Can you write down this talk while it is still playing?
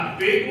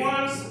big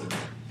ones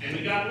and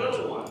we got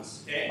little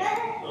ones, okay?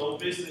 Little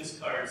business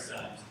card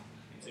size.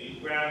 So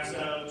you grab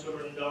some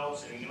children and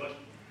adults, and you know what?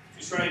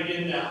 Just try to get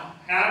in the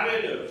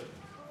habit of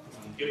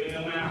giving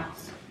them out,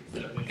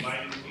 instead of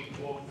inviting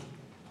people.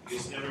 You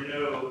just never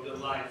know the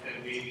life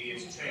that maybe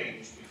has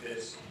changed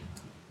because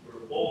we're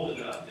bold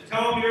enough to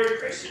tell them you're a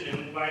Christian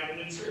and invite them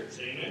to church.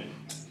 Amen?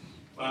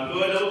 Go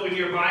ahead and open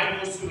your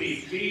Bibles to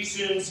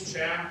Ephesians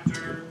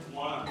chapter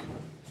 1.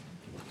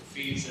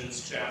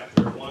 Ephesians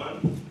chapter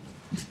 1.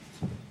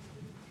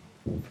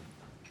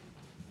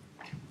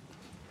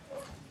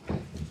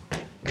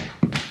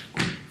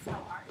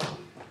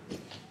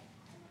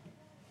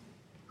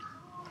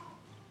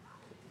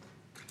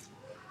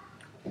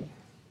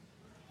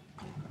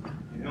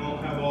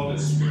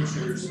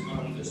 Scriptures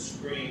on the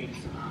screen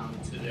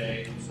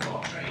today, so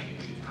I'll try to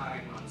give you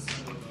time on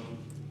some of them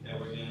that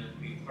we're going to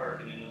be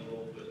parking in a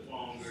little bit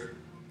longer.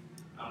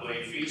 But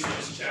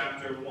Ephesians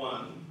chapter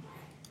 1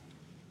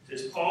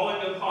 says, Paul,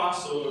 an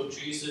apostle of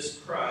Jesus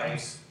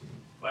Christ,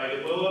 by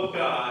the will of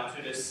God,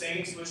 to the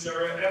saints which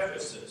are at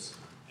Ephesus,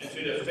 and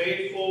to the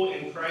faithful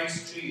in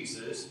Christ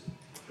Jesus,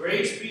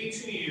 grace be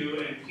to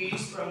you and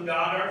peace from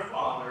God our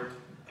Father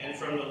and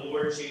from the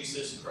Lord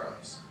Jesus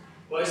Christ.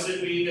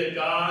 Blessed be the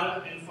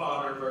God and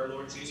Father of our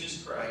Lord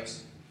Jesus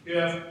Christ, who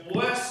have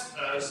blessed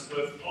us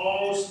with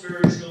all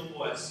spiritual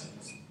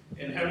blessings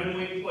in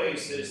heavenly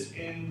places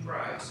in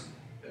Christ,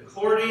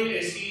 according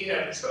as he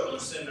hath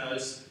chosen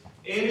us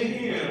in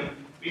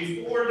him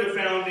before the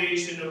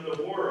foundation of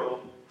the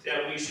world,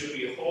 that we should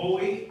be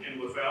holy and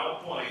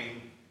without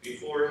blame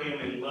before him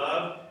in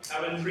love,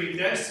 having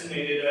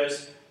predestinated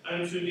us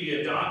unto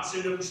the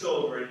adoption of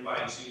children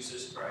by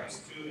Jesus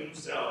Christ to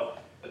himself,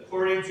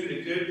 according to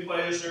the good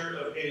pleasure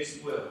of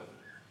his will,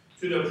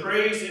 to the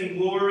praise and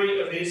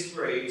glory of his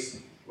grace,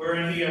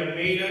 wherein he hath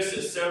made us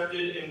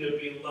accepted in the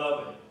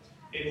beloved,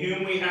 in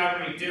whom we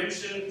have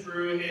redemption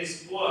through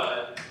his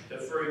blood, the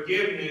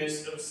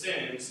forgiveness of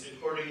sins,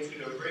 according to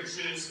the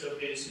riches of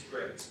his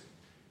grace,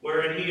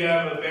 wherein he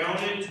hath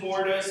abounded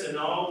toward us in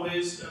all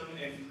wisdom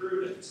and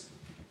prudence,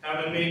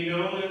 having made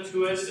known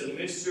unto us the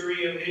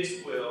mystery of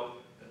his will,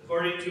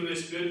 according to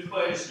his good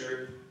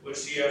pleasure,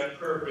 which he hath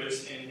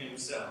purposed in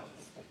himself,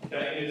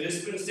 that in the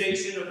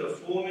dispensation of the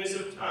fullness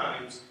of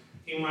times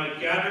he might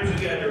gather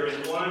together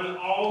in one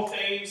all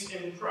things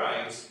in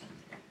Christ,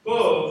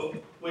 both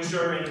which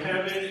are in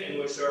heaven and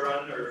which are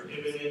on earth,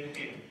 even in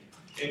him,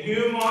 in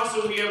whom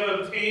also we have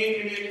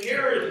obtained an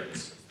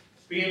inheritance,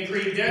 being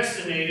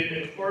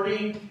predestinated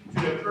according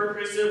to the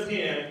purpose of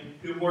him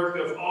who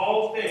worketh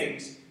all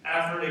things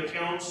after the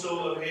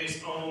counsel of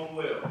his own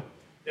will,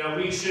 that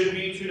we should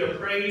be to the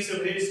praise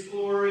of his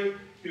glory,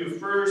 who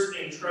first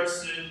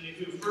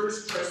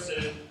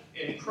trusted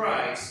in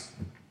Christ,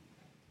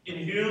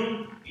 in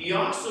whom ye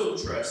also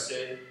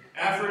trusted,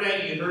 after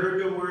that ye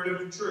heard the word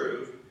of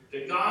truth,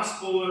 the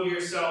gospel of your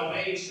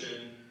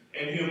salvation,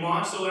 and whom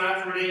also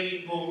after that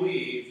ye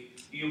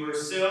believed, ye were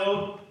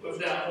sealed with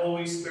that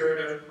Holy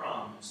Spirit of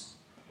promise,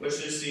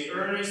 which is the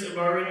earnest of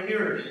our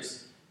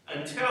inheritance,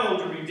 until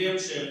the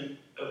redemption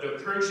of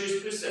the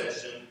purchased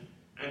possession,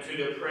 and to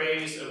the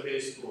praise of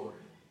his glory.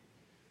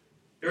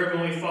 Dear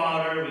Heavenly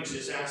Father, we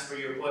just ask for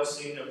your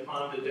blessing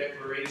upon the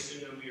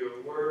declaration of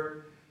your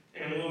word.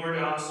 And Lord,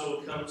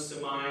 also comes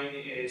to mind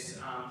is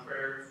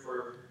prayer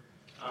for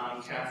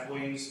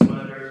Kathleen's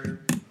mother,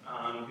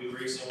 who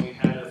recently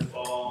had a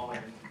fall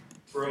and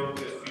broke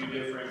a few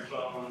different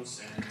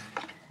bones.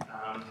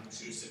 And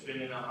she's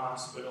been in a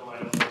hospital. I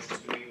don't know if she's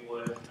going to be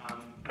able to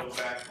go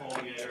back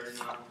home yet or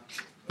not.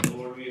 But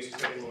Lord, we just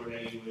pray, Lord,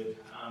 that you would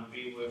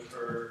be with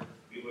her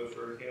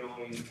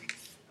healing.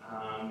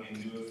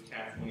 And be with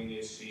Kathleen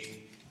as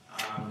she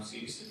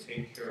seeks to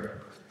take care of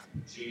her.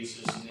 In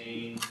Jesus'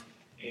 name,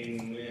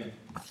 amen.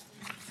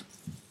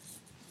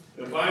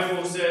 The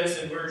Bible says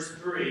in verse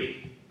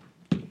 3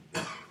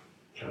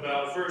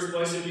 about first,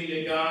 blessed be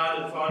to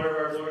God, the Father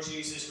of our Lord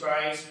Jesus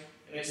Christ.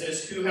 And it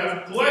says, who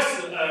have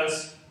blessed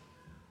us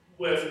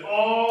with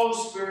all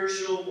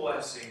spiritual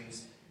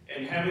blessings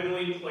in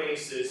heavenly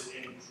places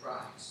in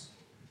Christ.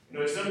 You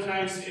know,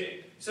 sometime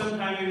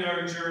in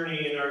our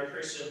journey, in our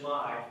Christian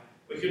life,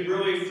 we can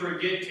really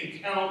forget to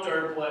count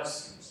our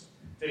blessings,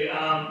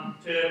 to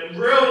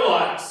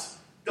realize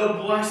the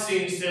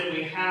blessings that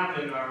we have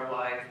in our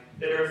life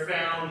that are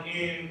found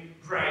in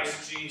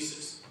Christ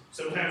Jesus.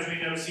 Sometimes we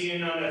don't see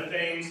it on the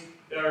things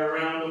that are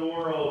around the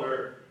world,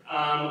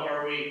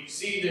 or we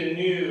see the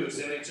news,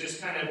 and it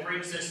just kind of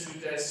brings us to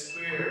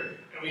despair.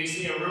 And we just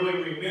need to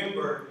really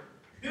remember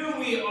who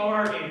we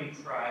are in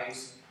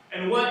Christ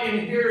and what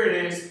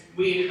inheritance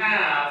we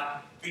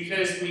have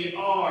because we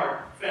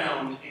are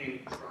found in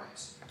Christ.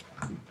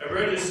 I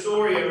read a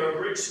story of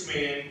a rich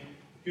man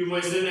who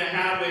was in the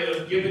habit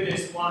of giving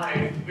his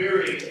wife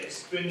very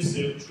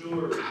expensive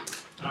jewelry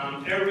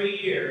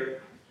every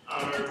year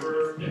on her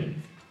birthday.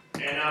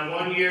 And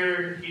one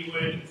year he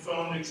would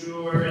phone the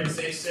jeweler and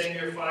say, send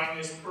your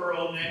finest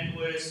pearl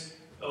necklace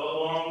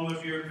along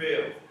with your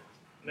bill.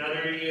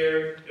 Another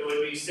year it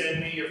would be,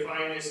 send me your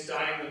finest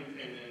diamond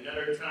pendant.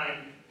 Another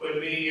time would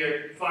be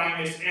your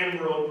finest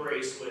emerald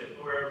bracelet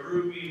or a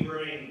ruby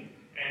ring,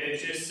 and it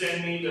just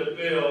send me the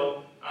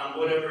bill,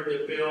 whatever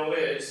the bill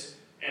is,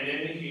 and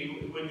then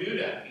he would do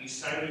that.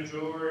 Each time the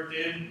jeweler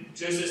did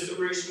just as the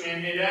rich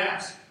man had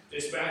asked,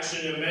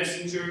 dispatching a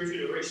messenger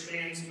to the rich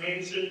man's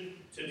mansion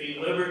to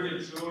deliver the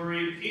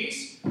jewelry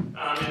piece in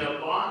a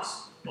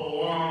box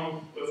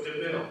along with the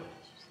bill.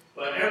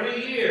 But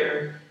every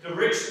year, the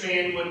rich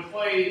man would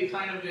play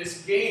kind of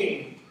this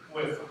game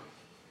with him.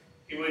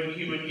 He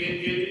would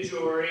get the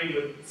jewelry, he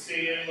would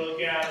see it,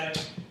 look at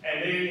it,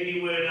 and then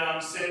he would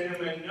send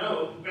him a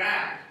note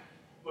back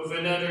with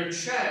another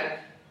check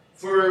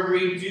for a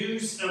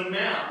reduced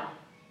amount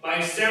by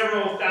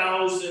several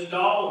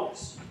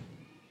 $1,000s.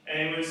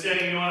 And he would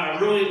say, I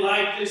really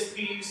like this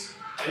piece.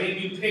 I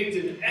think you picked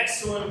an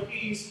excellent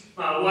piece.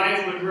 My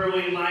wife would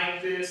really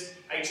like this.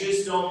 I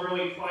just don't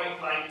really quite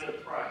like the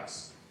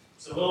price.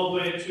 It's a little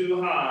bit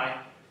too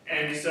high.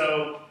 And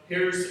so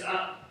here's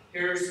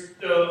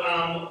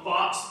the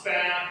box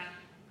back,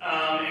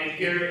 and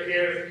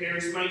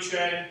here's my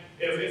check.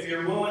 If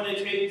you're willing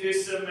to take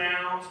this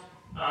amount,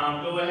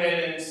 go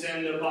ahead and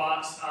send the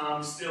box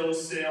still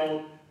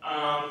sealed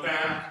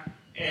back.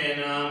 And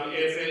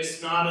if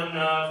it's not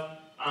enough,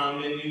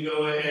 then you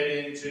go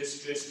ahead and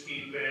just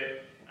keep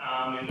it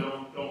and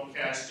don't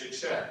cash the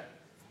check.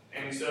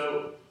 And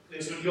so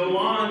this would go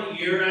on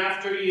year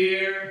after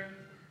year.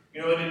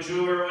 The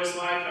jeweler was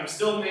like, I'm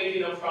still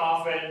making a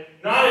profit.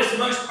 Not as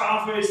much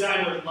profit as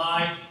I would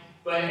like,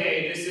 but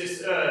hey, this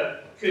is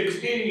a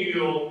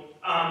continual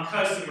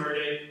customer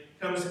that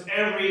comes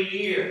every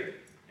year.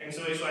 And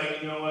so he's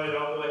like, I'll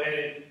go ahead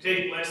and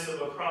take less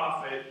of a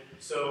profit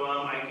so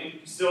I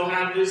can still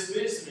have this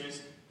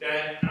business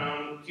that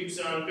keeps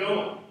on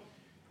going.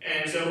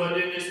 And so, but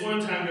then this one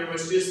time there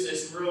was just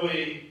this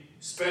really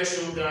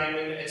special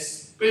diamond,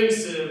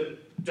 expensive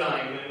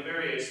diamond,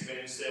 very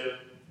expensive.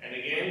 And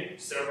again,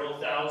 several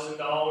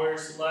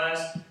 $1,000s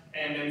less.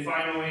 And then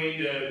finally,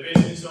 the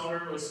business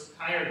owner was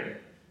tired of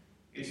it.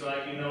 He's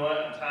like,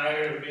 I'm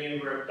tired of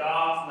being ripped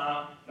off,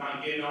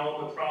 not getting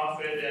all the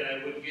profit that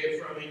I would get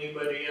from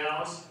anybody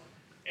else.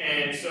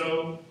 And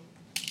so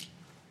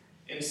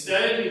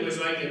instead, he was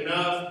like,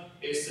 enough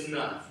is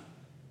enough.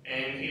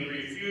 And he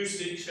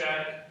refused to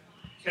check,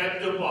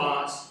 kept the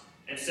box,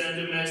 and sent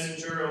the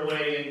messenger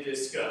away in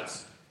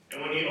disgust.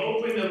 And when he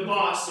opened the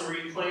box to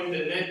reclaim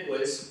the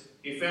necklace,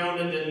 he found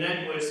that the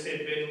necklace had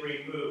been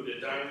removed, the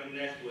diamond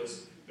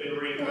necklace had been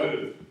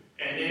removed.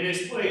 And in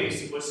its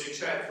place was a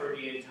check for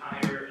the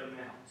entire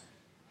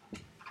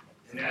amount.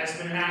 And that's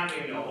been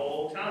happening the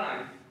whole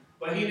time.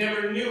 But he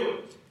never knew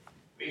it,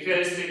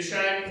 because the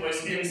check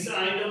was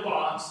inside the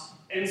box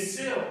and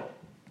sealed.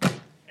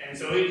 And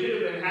so he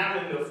could have been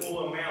having the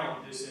full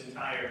amount this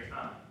entire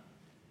time.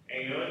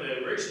 And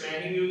the rich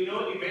man, he knew,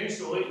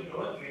 eventually,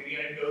 maybe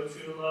I'd go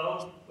too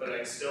low, but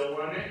I'd still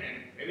want it.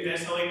 And maybe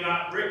that's how he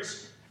got rich.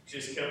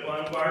 Just kept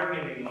on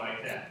bargaining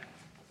like that.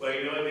 But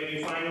then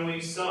he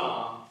finally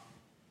saw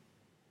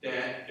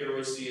that there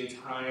was the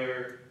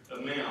entire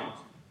amount.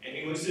 And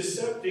he was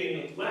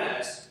accepting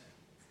less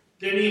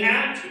than he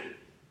had to,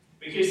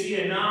 because he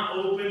had not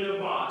opened the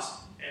box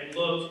and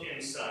looked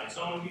inside.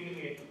 So I want you to give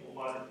me a cup of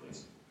water,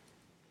 please.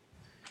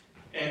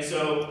 And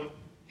so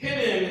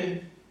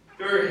there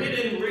are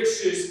hidden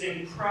riches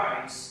in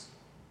Christ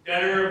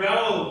that are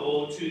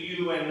available to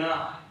you and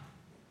I.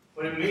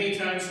 But many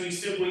times we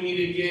simply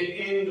need to get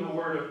in the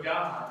Word of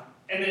God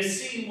and to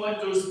see what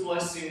those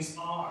blessings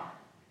are.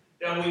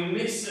 That we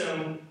miss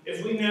them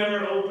if we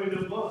never open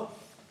the book.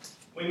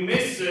 We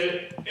miss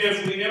it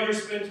if we never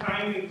spend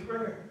time in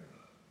prayer.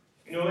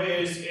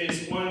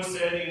 As one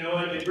said,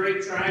 the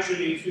great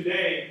tragedy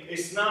today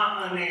is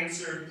not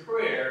unanswered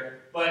prayer,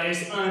 but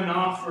it's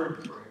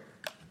unoffered prayer.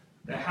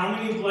 That how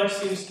many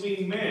blessings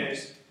we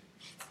miss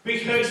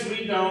because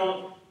we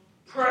don't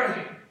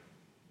pray.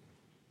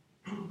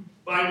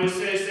 Bible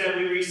says that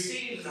we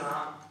receive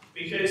not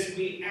because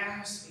we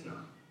ask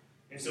not.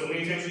 And so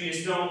many times we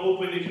just don't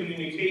open the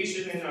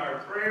communication in our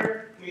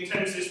prayer. Many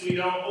times just we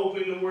don't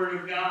open the Word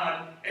of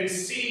God and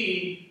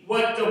see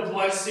what the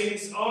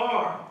blessings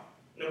are.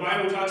 The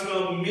Bible talks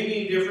about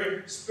many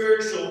different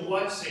spiritual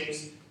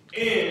blessings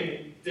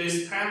in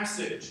this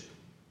passage.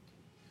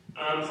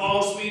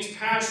 Paul speaks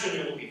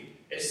passionately,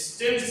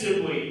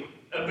 extensively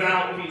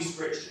about these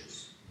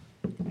riches.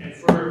 And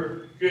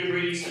for good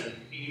reason.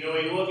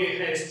 You look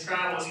at his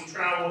travels, he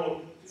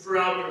traveled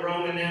throughout the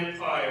Roman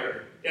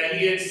Empire, that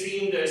he had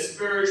seen the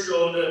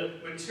spiritual, the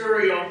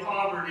material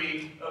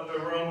poverty of the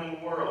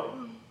Roman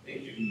world.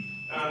 Thank you.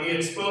 He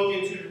had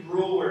spoken to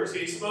rulers,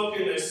 he had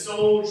spoken to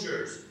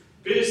soldiers,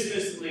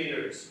 business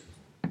leaders,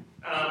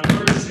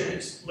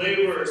 merchants,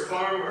 laborers,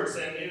 farmers,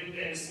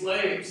 and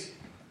slaves.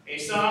 He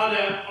saw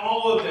that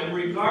all of them,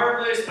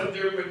 regardless of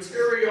their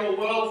material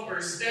wealth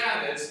or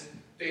status,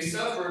 they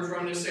suffered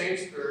from the same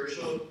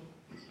spiritual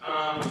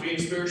being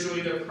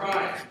spiritually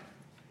deprived.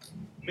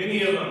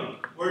 Many of them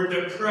were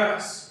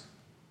depressed.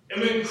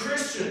 And then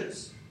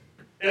Christians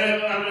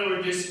that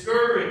were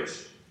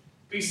discouraged,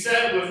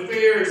 beset with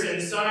fears,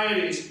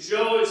 anxieties,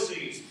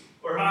 jealousies,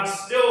 or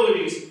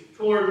hostilities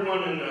toward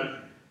one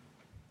another.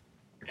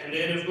 And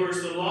then, of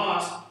course, the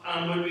lost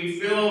would be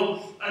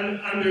filled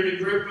under the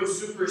grip of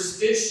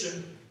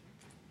superstition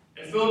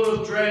and filled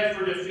with dread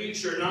for the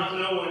future, not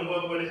knowing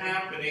what would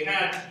happen. They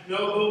had no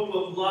hope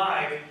of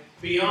life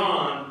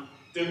beyond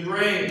the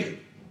grave.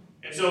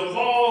 And so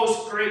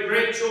Paul's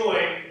great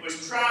joy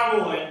was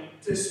traveling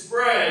to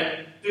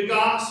spread the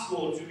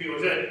gospel to people,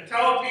 to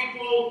tell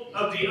people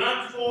of the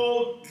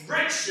untold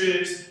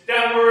riches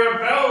that were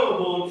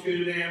available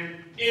to them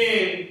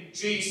in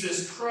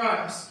Jesus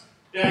Christ.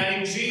 That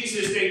in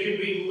Jesus they could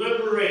be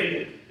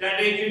liberated, that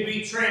they could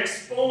be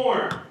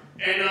transformed,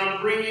 and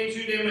bring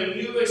into them a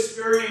new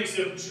experience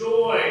of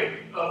joy,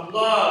 of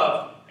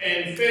love,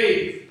 and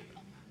faith,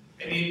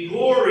 and the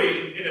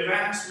glory in the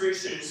vast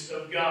riches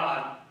of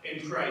God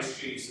in Christ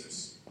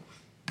Jesus.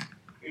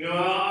 You know,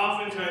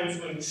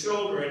 oftentimes when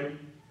children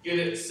get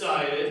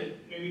excited,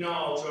 maybe not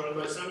all children,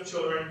 but some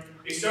children,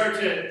 they start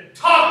to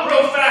talk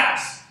real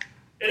fast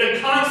at a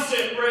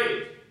constant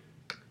rate.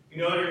 You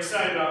know, they're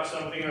excited about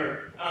something,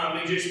 or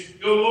they just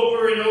go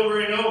over and over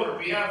and over.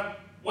 We have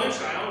one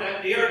child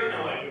that they are kind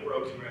of like a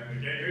broken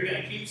record. They're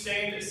going to keep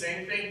saying the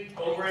same thing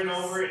over and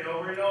over and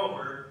over and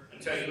over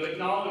until you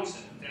acknowledge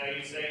them, until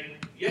you say,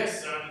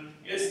 yes, son,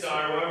 yes,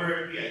 daughter,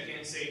 whatever. Yeah, I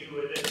can't say do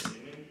it this.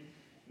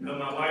 You know,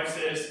 my wife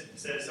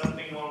says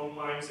something along the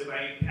lines of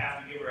I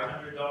have to give her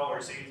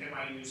 $100. Same time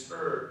I use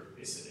her,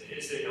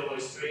 it's an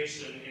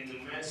illustration in the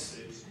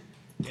message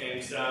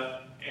and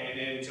stuff. And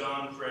then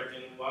John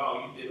correcting,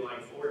 wow, you did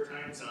like 4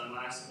 times on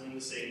last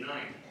Wednesday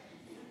night.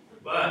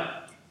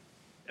 But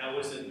that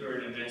wasn't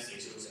during the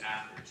message, it was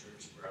after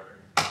church, brother.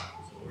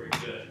 So we're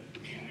good.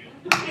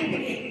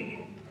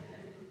 Amen.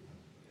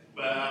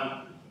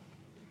 But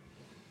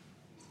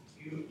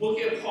you look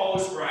at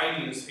Paul's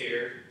writings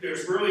here,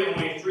 there's really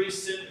only 3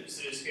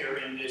 sentences here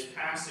in this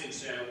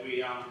passage that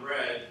we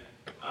read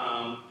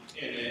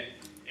in it.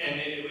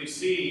 And we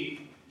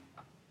see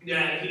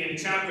that in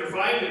chapter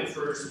 5 and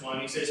verse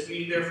 1, he says,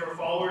 be therefore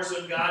followers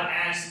of God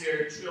as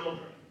their children.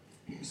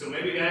 So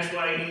maybe that's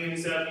why he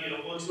ends up,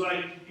 looks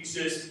like he's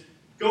just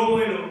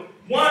going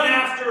one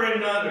after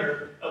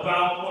another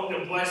about what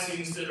the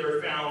blessings that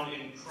are found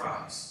in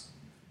Christ.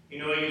 You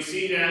know, you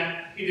see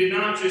that he did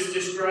not just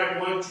describe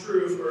one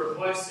truth or a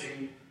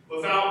blessing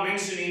without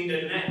mentioning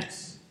the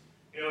next.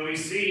 You know, we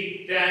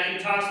see that he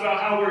talks about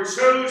how we're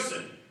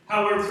chosen,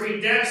 how we're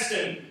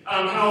predestined,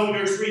 how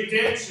there's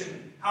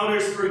redemption, how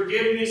there's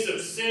forgiveness of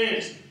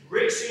sins,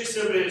 richness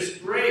of his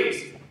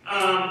grace,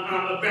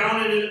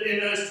 abounded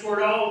in us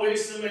toward all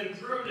wisdom and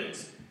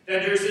prudence,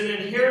 that there's an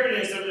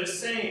inheritance of the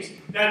saints,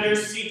 that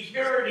there's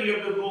security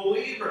of the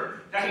believer,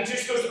 that he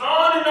just goes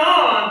on and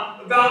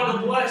on about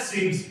the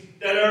blessings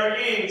that are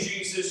in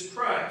Jesus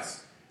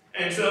Christ.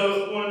 And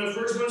so one of the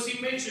first ones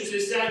he mentions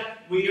is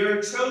that we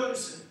are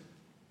chosen.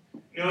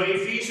 You know,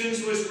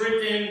 Ephesians was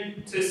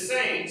written to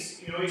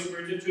saints. You know, he's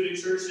written to the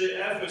church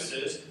at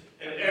Ephesus.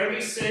 And every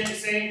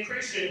saint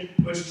Christian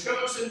was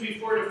chosen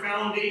before the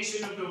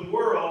foundation of the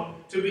world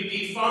to be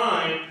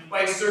defined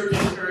by certain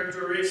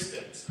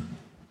characteristics.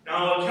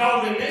 Now, a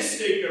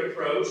Calvinistic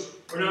approach,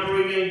 we're not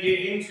really going to get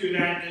into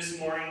that this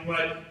morning,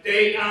 but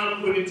they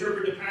would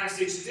interpret the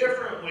passage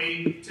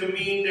differently to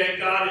mean that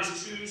God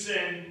is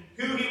choosing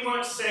who he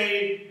wants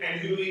saved and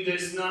who he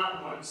does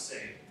not want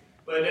saved.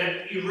 But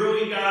that you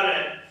really got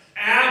to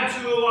add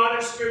to a lot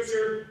of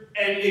Scripture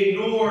and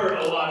ignore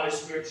a lot of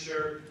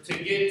Scripture to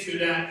get to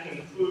that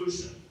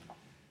conclusion.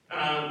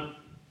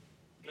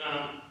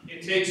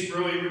 It takes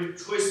really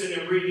twisting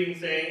and reading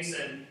things,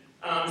 and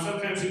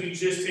sometimes if you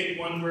just take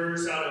one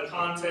verse out of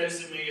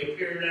context, it may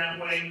appear that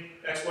way.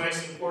 That's why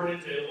it's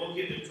important to look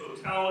at the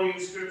totality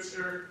of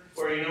Scripture,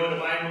 where you know the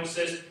Bible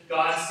says,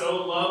 God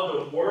so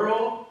loved the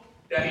world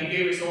that he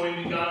gave his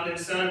only begotten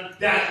Son,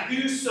 that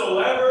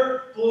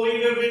whosoever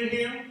believeth in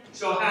him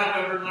shall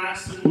have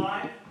everlasting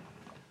life.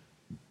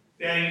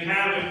 Then you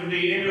have in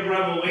the end of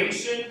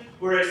Revelation,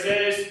 where it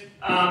says,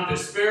 the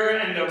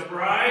Spirit and the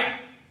bride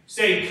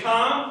say,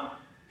 come.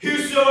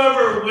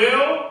 Whosoever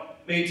will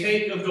may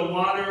take of the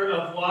water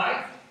of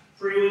life,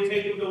 freely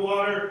take of the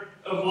water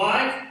of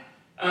life.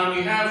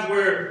 You have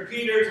where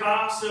Peter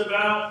talks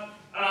about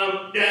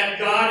that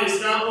God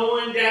is not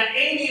willing that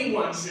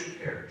anyone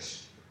should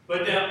perish,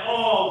 but that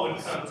all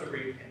would come to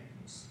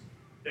repentance.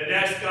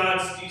 That's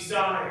God's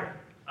desire.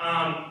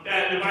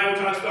 That the Bible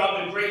talks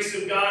about the grace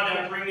of God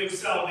that bringeth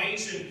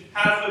salvation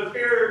hath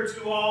appeared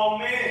to all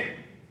men.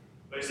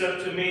 But it's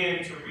up to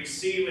man to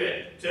receive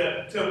it,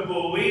 to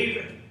believe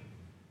it.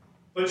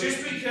 But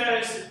just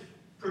because a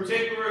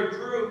particular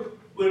group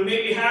would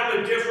maybe have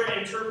a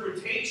different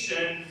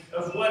interpretation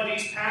of what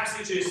these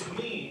passages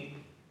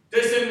mean,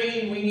 doesn't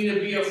mean we need to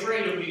be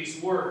afraid of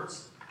these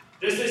words.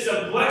 This is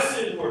a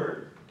blessed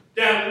word,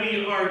 that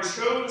we are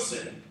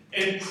chosen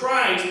in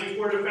Christ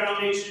before the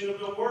foundation of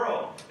the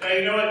world. Now,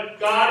 you know what?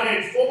 God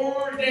had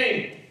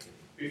foreordained,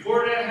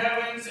 before the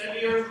heavens and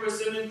the earth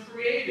was even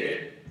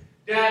created,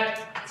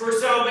 that for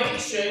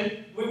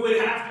salvation, we would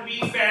have to be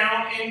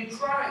found in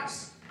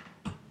Christ.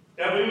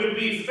 That we would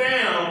be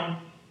found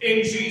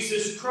in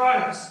Jesus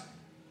Christ.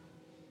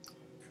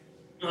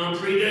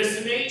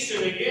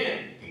 Predestination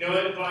again. You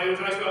know, the Bible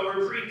talks about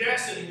we're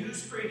predestined.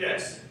 Who's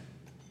predestined?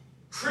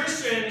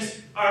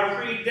 Christians are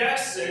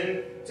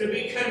predestined to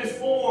be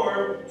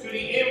conformed to the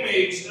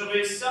image of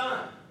His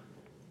Son.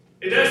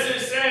 It doesn't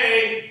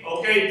say,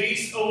 okay,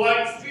 these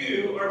elect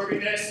few are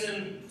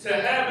predestined to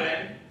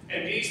heaven,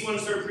 and these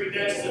ones are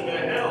predestined to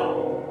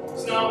hell.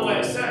 It's not what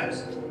it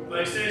says.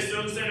 But it says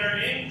those that are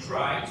in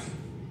Christ,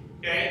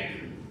 okay?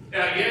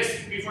 Now,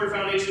 yes, before the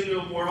foundation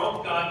of the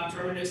world, God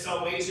determined that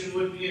salvation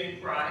would be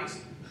in Christ.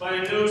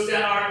 But those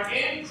that are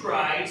in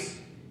Christ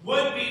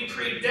would be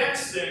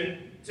predestined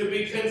to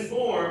be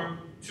conformed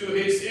to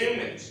His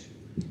image.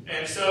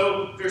 And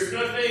so, there's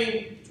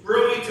nothing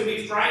really to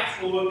be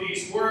frightful of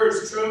these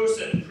words: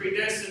 chosen,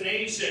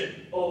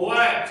 predestination,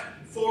 elect,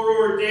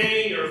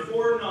 foreordained, or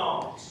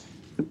foreknowledge.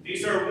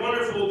 These are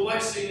wonderful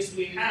blessings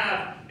we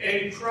have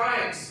in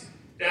Christ.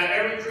 That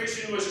every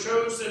Christian was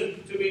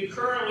chosen to be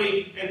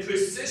currently and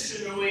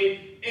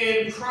positionally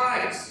in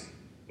Christ.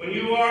 When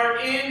you are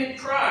in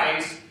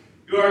Christ,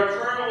 you are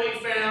currently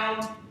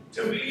found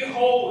to be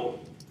holy.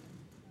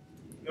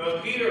 You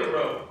know, Peter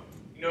wrote,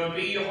 you know,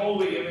 be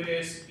holy even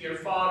as your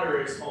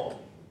Father is holy.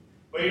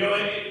 But you know,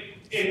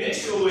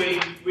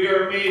 initially, we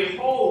are made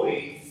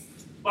holy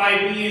by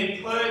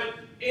being put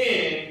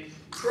in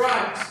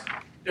Christ.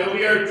 That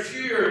we are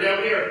pure,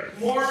 that we are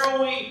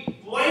morally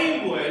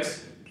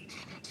blameless,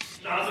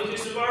 not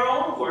because of our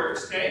own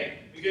works, okay?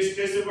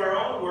 Because of our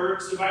own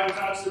works, the Bible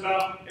talks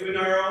about even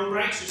our own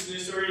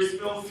righteousness or His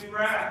filthy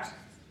rags.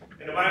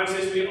 And the Bible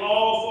says we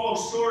all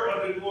fall short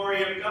of the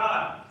glory of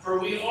God,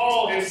 for we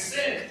all have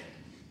sinned.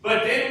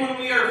 But then when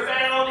we are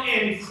found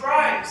in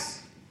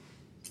Christ,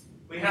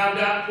 we have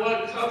that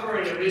blood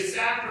covering of His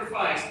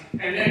sacrifice,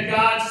 and then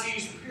God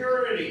sees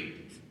purity.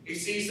 He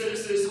sees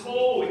us as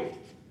holy.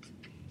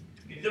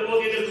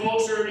 Look at the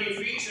culture of the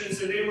Ephesians,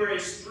 and they were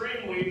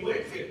extremely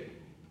wicked.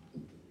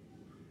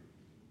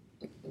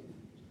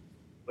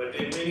 But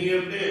then many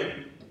of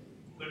them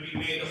would be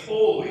made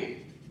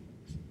holy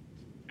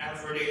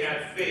after they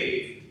had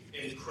faith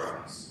in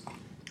Christ.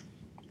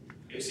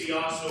 As he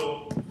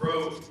also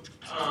wrote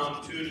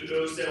to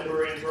those that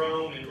were in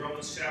Rome in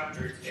Romans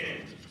chapter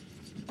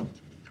 10.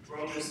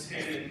 Romans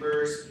 10 and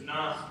verse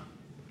 9.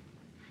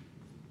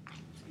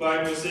 The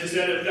Bible says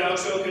that if thou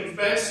shalt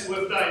confess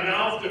with thy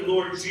mouth the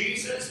Lord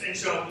Jesus, and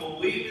shalt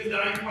believe in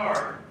thine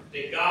heart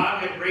that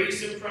God hath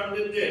raised Him from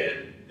the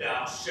dead,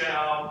 thou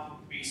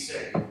shalt be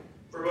saved.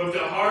 For with the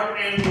heart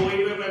man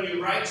believeth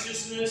unto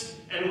righteousness,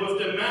 and with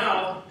the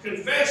mouth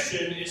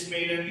confession is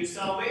made unto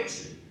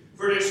salvation.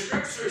 For the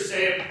Scripture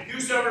saith,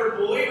 whosoever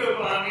believeth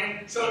on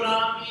Him shall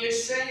not be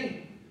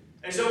ashamed.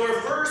 And so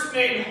we're first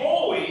made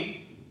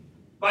holy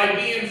by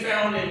being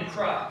found in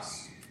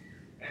Christ.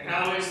 And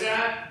how is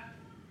that?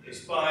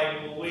 It's by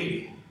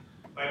believing.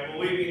 By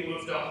believing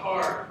with the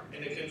heart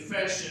and the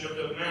confession of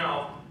the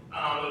mouth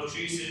of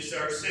Jesus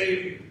our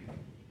Savior.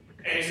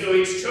 And so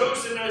He's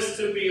chosen us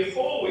to be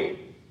holy.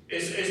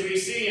 As we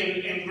see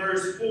in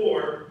verse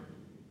 4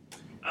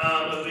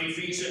 of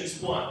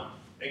Ephesians 1.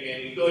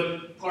 Again, you go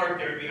to park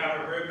there, if you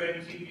have a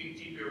ribbon,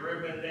 keep your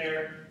ribbon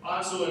there.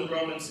 Also in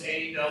Romans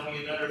 8, there'll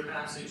be another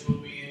passage we'll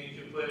be in,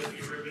 you can put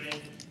your ribbon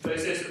in. But it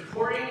says,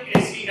 according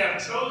as He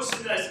hath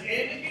chosen us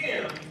in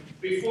Him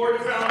before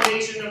the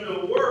foundation of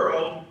the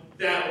world,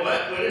 that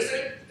what? What is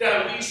it?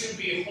 That we should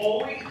be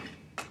holy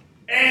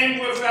and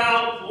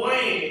without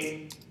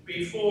blame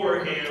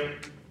before Him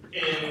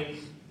in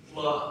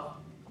love.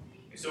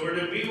 So we're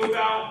to be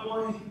without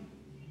blame.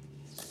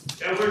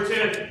 That we're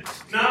to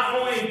not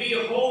only be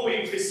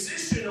holy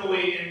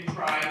positionally in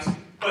Christ,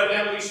 but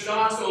that we should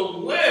also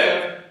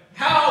live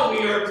how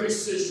we are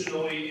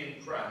positionally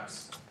in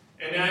Christ.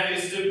 And that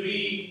is to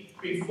be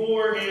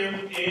before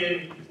Him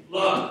in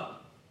love.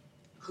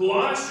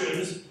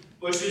 Colossians,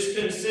 which is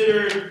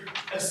considered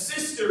a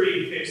sister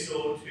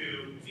epistle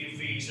to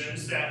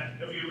Ephesians, that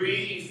if you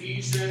read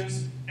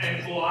Ephesians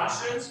and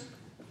Colossians,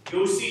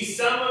 you'll see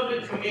some of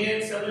the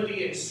commands, some of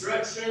the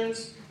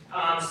instructions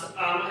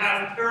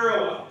have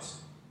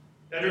parallels.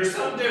 Now, there's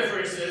some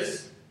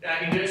differences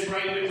that he does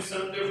write into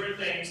some different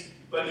things,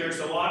 but there's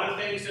a lot of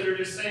things that are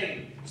the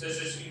same.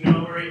 Such as,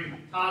 where he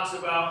talks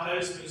about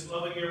husbands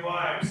loving your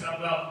wives,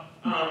 about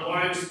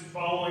wives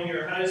following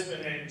your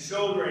husband, and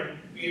children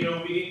being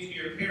obedient to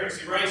your parents.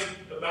 He writes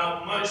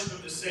about much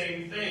of the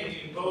same thing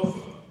in both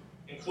of them.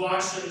 In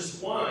Colossians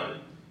 1,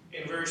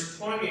 in verse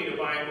 20, the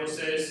Bible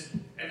says,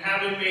 and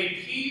having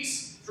made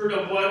peace through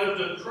the blood of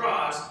the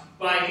cross,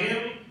 by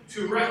Him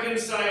to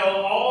reconcile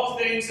all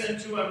things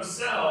unto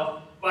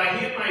Himself. By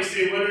Him I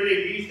say, whether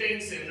they be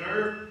things in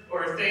earth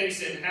or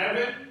things in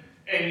heaven.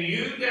 And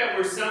you that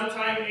were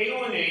sometime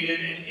alienated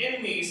and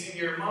enemies in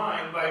your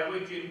mind by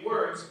wicked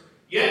works,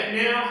 yet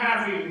now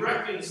have He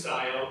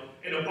reconciled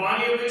in the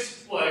body of His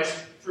flesh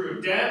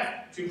through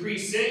death, to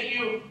present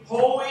you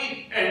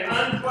holy and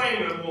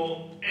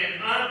unblameable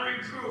and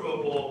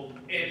unreprovable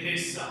in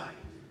His sight.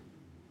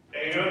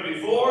 And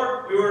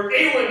before, we were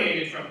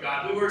alienated from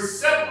God. We were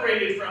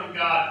separated from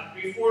God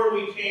before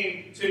we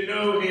came to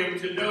know Him,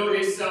 to know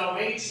His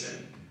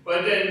salvation.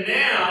 But then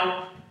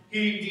now,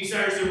 He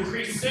desires to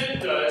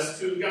present us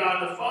to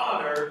God the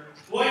Father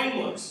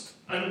blameless,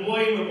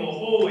 unblameable,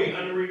 holy,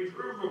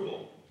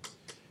 unreprovable.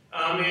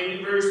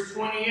 In verse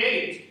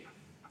 28,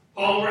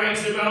 Paul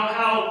writes about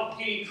how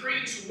he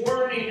preached,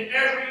 warning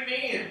every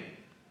man.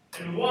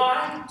 And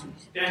why?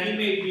 That he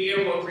may be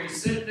able to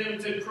present them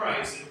to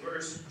Christ. In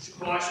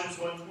Colossians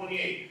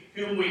 1:28,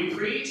 whom we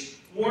preach,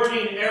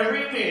 warning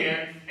every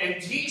man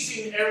and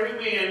teaching every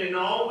man in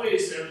all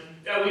wisdom,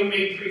 that we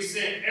may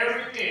present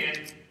every man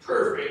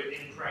perfect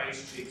in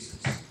Christ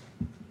Jesus.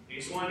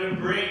 He's wanting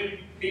to bring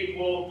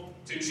people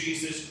to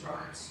Jesus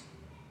Christ.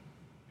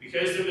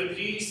 Because of the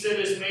peace that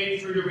is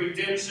made through the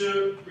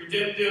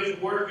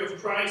redemptive work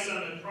of Christ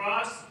on the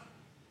cross,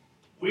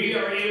 we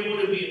are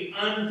able to be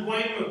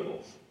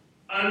unblameable,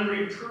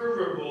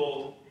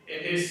 unreprovable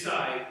in His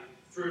sight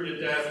through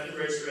the death and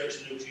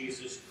resurrection of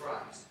Jesus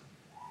Christ.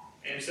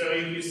 And so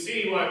you can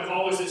see why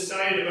Paul was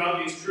excited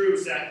about these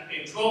truths, that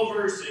in 12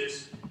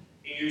 verses,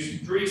 he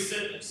used 3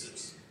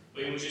 sentences.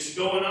 But he was just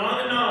going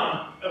on and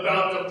on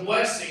about the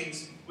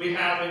blessings we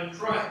have in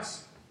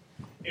Christ.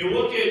 And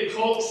look at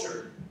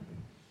culture.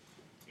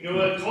 You know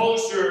what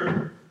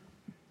culture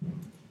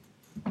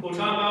we'll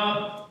talk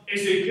about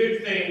is a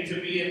good thing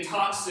to be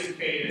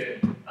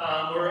intoxicated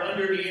or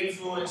under the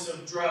influence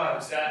of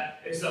drugs.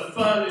 That it's a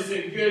fun, it's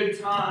a good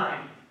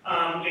time.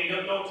 They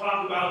don't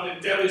talk about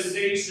the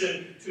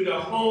devastation to the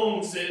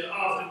homes that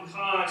often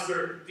cause,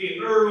 or the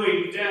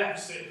early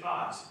deaths it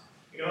cause.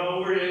 You know,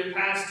 over the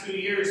past 2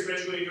 years,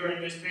 especially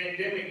during this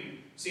pandemic, you've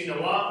seen a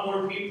lot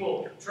more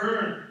people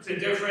turn to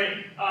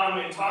different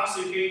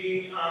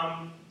intoxicating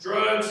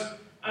drugs,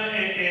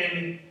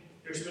 and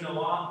there's been a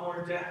lot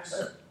more deaths.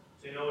 So,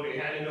 you know, they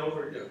had an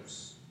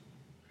overdose.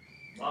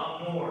 A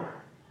lot more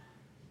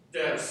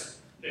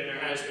deaths than there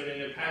has been in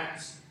the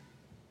past.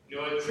 You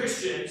know, as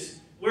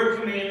Christians, we're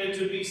commanded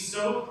to be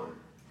sober.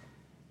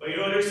 But you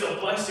know, there's a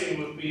blessing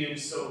with being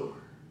sober.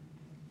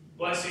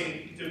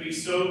 Blessing to be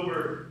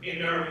sober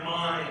in our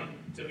mind,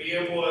 to be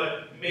able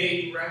to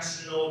make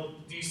rational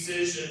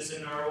decisions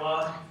in our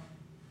life.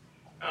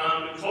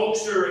 The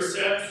culture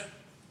accepts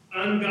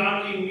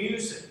ungodly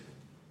music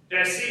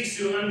that seeks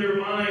to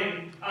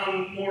undermine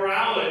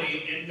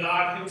morality and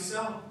God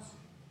Himself.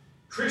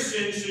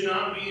 Christians should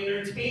not be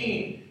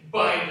entertained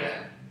by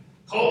that.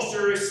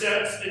 Culture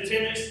accepts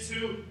attendance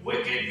to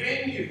wicked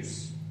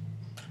venues.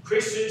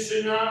 Christians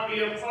should not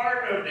be a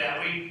part of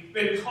that. We've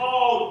been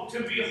called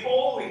to be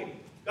holy.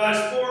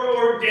 God's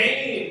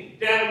foreordained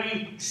that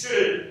we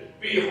should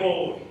be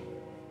holy.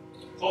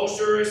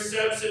 Culture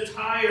accepts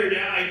attire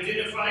that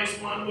identifies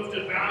one with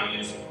the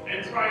values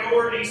and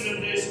priorities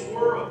of this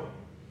world.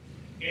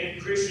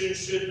 And Christians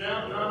should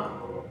not.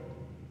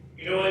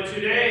 You know what,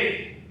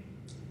 today,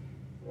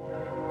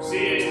 see,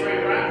 it's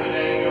very rapid.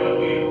 You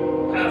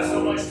know, we have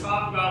so much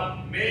talk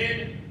about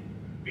men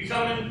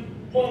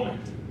becoming women,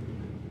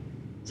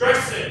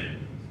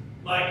 dressing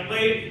like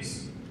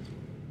ladies.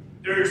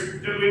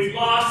 We've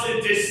lost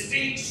a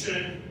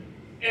distinction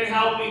in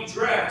how we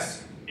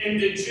dress and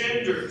the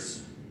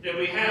genders that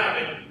we have,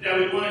 and that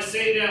we want to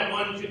say that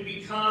one could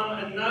become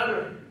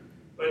another.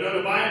 But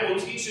the Bible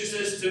teaches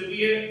us to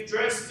be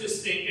dressed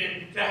distinct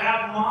and to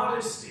have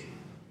modesty.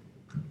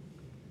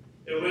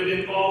 It would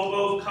involve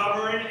both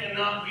covering and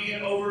not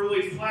being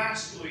overly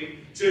flashly,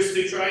 just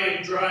to try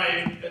and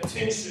drive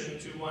attention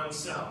to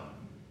oneself.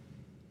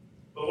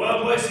 But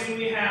what blessing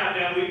we have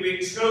that we've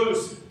been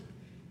chosen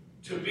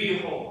to be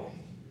holy,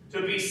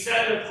 to be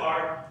set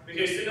apart,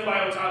 because then the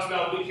Bible talks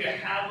about we can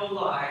have a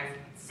life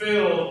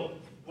filled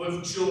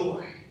with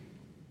joy.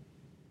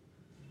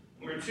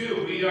 Number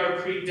 2, we are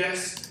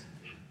predestined.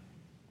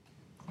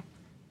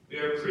 We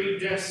are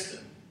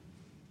predestined.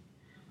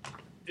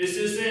 This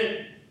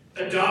isn't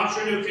a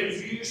doctrine of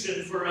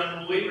confusion for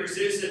unbelievers.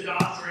 It's a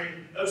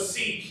doctrine of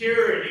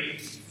security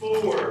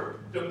for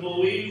the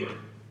believer.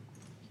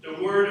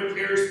 The word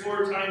appears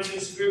 4 times in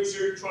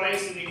Scripture,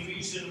 twice in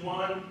Ephesians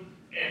 1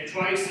 and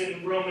twice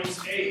in Romans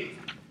 8.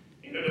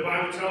 You know, the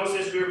Bible tells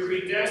us we are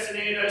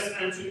predestinated us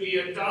unto the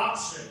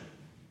adoption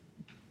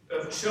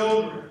of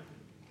children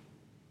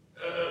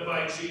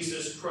by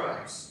Jesus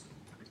Christ.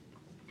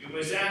 You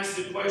must ask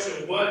the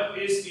question, what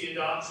is the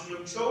adoption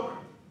of children?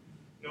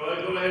 You know,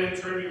 go ahead and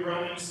turn to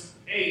Romans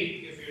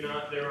 8 if you're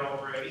not there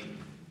already.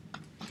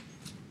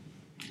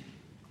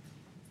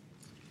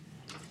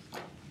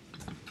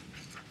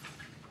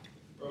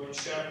 Romans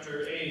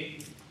chapter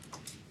 8.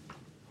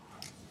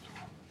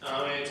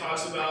 And it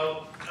talks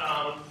about,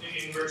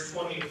 in verse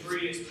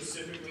 23, it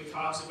specifically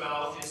talks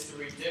about it's the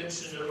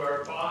redemption of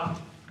our body.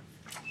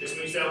 This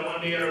means that one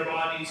day our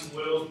bodies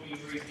will be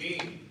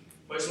redeemed.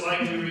 Much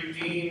like we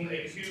redeem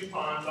a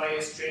coupon by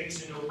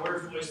exchanging a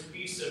worthless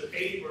piece of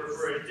paper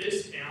for a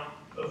discount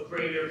of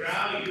greater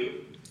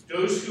value,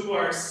 those who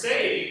are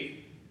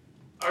saved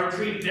are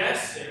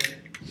predestined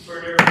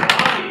for their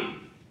body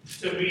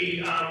to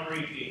be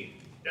redeemed.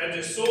 That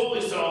the soul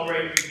is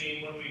already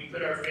redeemed when we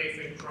put our faith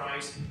in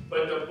Christ,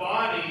 but the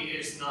body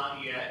is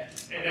not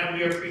yet. And that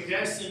we are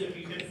predestined to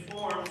be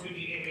conformed to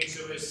the image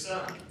of His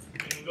Son.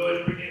 And go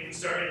ahead and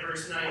start in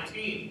verse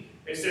 19.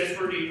 It says,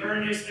 for the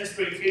earnest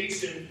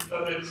expectation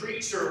of the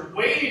creature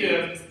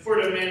waiteth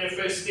for the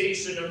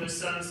manifestation of the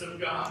sons of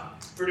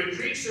God. For the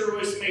creature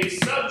was made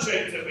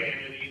subject to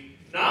vanity,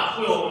 not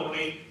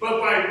willingly, but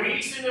by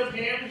reason of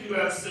him who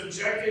hath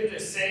subjected the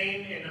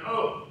same in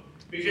hope.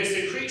 Because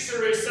the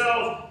creature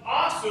itself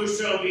also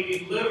shall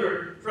be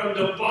delivered from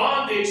the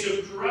bondage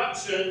of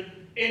corruption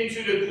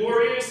into the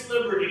glorious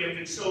liberty of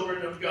the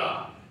children of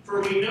God.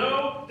 For we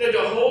know that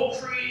the whole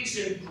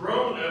creation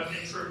groaneth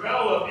and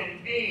travaileth in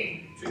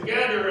pain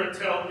together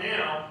until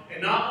now,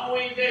 and not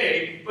only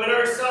they, but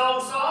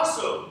ourselves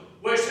also,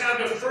 which have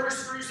the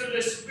first fruits of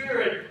the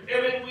Spirit,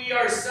 even we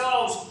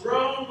ourselves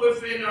groan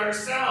within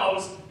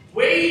ourselves,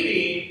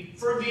 waiting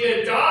for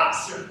the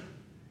adoption,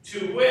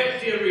 to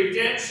wit, the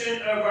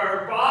redemption of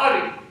our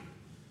body.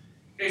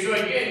 Okay, so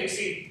again, you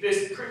see,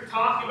 this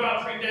talking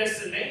about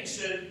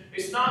predestination,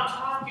 it's not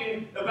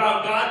talking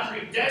about God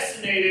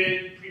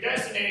predestinating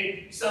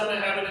some to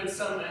heaven and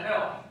some to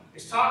hell.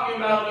 It's talking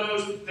about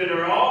those that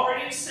are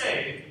already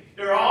saved,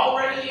 they're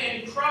already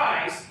in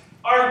Christ,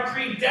 are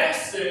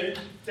predestined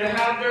to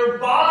have their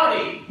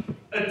body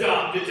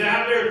adopted, to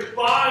have their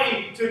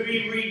body to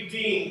be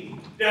redeemed.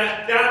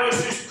 That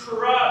was just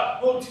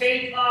corrupt will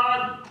take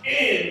on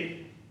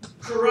in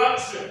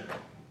corruption.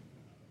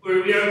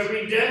 Where we are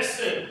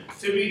predestined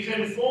to be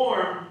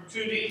conformed to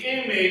the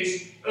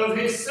image of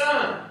his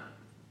Son.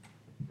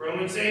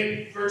 Romans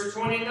 8, verse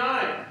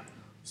 29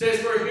 says,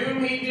 for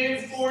whom he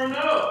did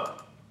foreknow.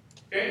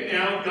 Okay,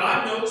 now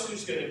God knows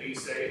who's going to be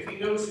saved. He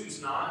knows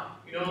who's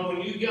not. You know,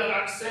 when you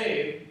got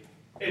saved,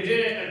 it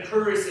didn't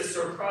occur as a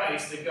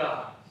surprise to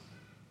God.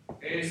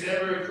 Okay, has it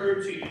ever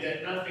occurred to you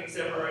that nothing's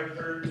ever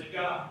occurred to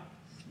God?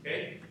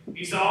 Okay,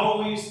 he's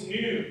always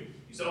knew.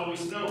 He's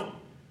always known.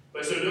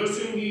 But so those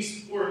whom he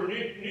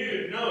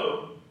foreknew,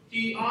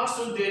 he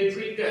also did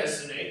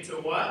predestinate to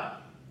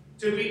what?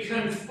 To be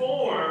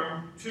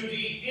conformed to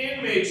the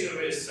image of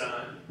his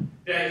Son,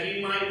 that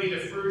he might be the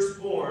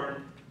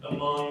firstborn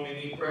among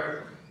many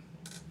brethren.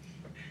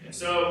 And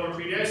so we're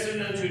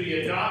predestined unto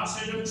the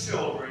adoption of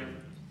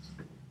children.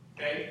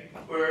 Okay?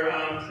 We're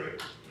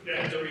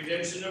the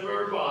redemption of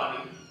our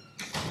body.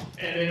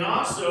 And then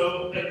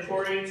also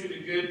according to the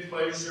good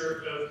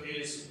pleasure of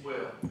his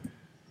will.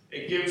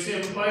 It gives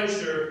him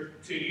pleasure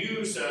to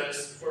use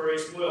us for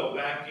his will,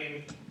 back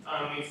in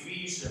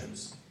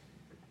Ephesians.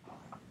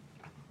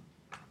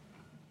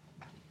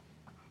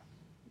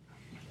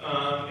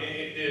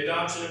 The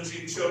adoption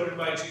of children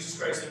by Jesus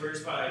Christ in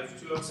verse 5,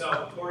 to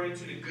himself, according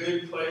to the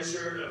good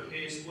pleasure of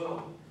his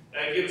will.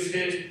 That gives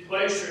his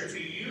pleasure to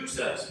use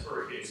us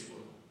for his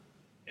will.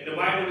 And the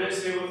Bible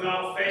does say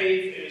without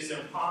faith it is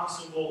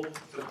impossible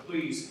to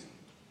please him.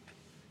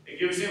 It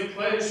gives him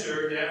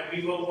pleasure that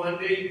we will one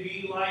day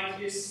be like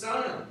his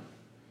Son.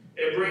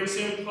 It brings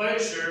him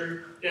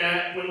pleasure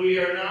that when we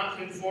are not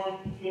conformed,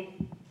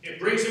 it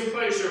brings him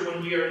pleasure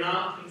when we are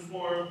not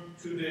conformed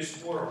to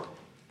this world.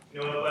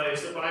 You know,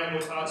 as the Bible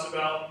talks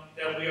about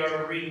that we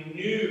are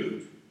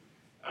renewed.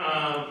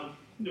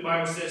 The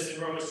Bible says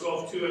in Romans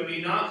 12:2, and be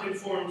not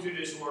conformed to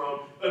this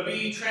world, but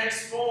be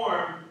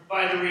transformed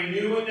by the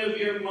renewing of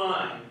your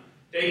mind,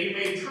 that you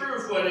may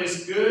prove what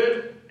is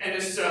good and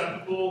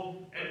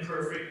acceptable and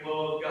perfect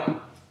will of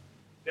God.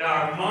 That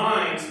our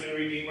mind's been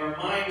redeemed, our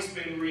mind's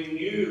been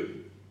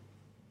renewed.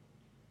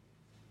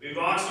 We've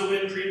also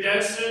been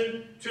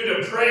predestined to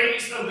the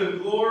praise of the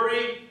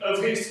glory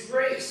of his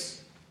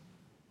grace.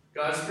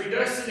 God's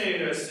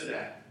predestinated us to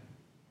that.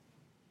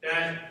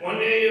 That one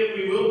day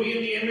we will be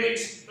in the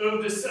image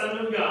of the Son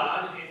of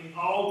God in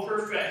all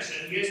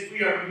perfection. Yes,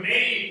 we are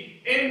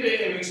made in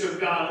the image of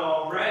God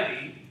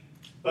already,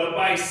 but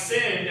by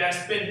sin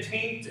that's been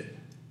tainted.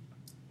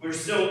 We're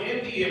still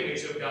in the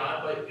image of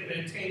God, but in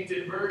a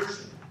tainted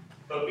version.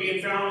 But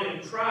being found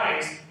in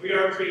Christ, we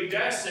are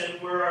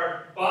predestined where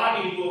our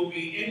body will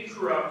be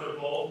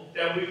incorruptible,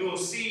 that we will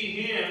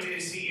see him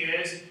as he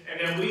is,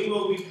 and that we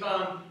will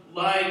become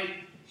like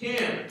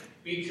him,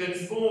 be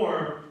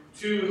conformed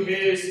to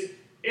his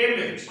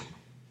image.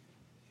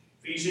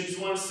 Ephesians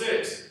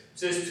 1:6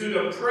 says, to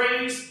the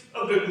praise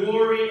of the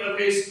glory of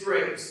his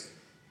grace,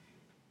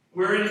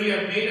 wherein he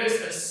hath made us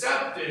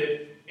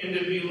accepted in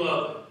the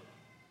beloved.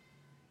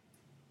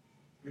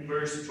 In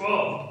verse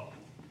 12,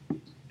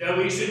 that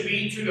we should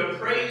be to the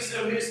praise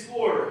of his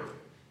glory,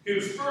 who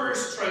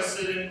first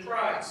trusted in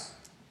Christ.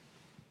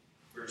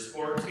 Verse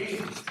 14,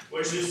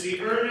 which is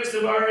the earnest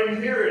of our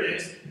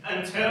inheritance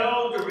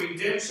until the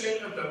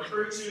redemption of the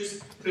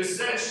purchased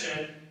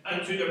possession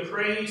unto the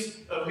praise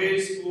of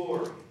his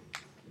glory.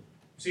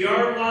 See,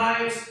 our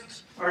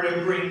lives are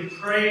to bring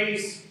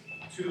praise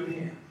to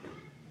him.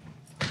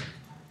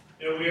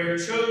 That we are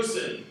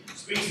chosen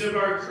speaks of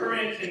our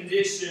current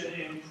condition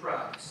in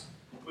Christ.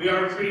 We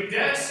are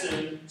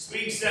predestined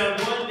speaks that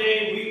one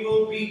day we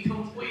will be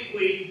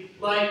completely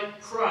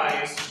like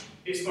Christ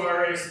as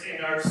far as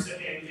in our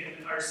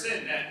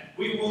sin, that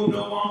we will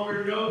no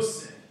longer know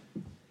sin.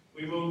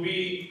 We will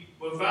be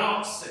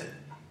without sin.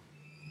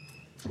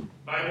 The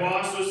Bible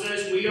also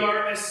says we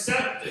are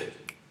accepted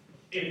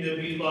in the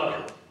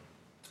beloved.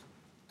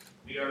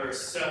 We are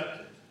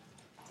accepted.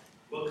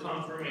 will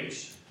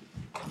confirmation.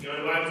 You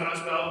know, the Bible talks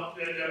about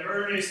the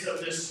earnest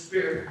of the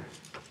Spirit.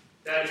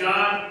 That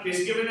God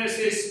has given us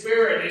His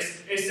Spirit.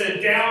 It's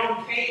a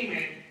down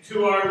payment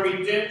to our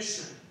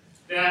redemption.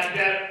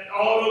 That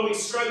although we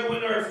struggle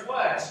in our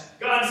flesh,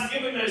 God's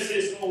given us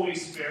His Holy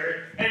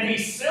Spirit, and He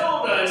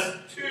sealed us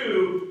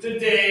to the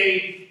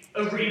day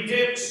of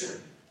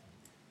redemption.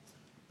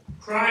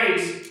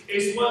 Christ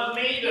is what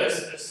made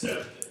us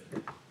accepted.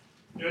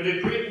 You know,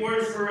 the Greek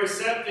word for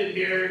accepted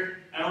here,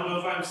 I don't know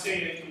if I'm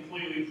saying it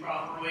completely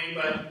properly,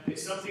 but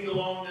it's something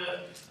along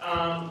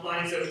the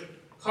lines of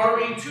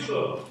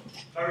karitio.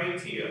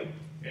 Karitio.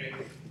 Okay?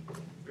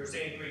 There's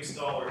any Greek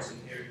scholars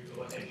in here,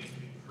 go ahead, you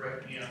can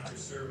correct me after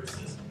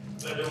services.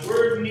 But the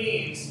word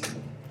means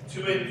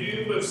to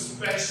endue with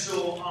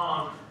special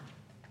honor,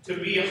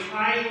 to be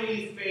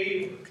highly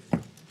favored.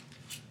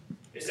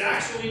 It's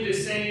actually the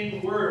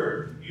same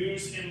word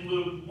used in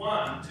Luke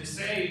 1 to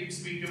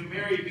speak of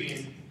Mary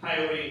being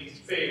highly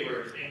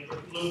favored. In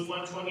Luke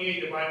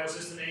 1:28, the Bible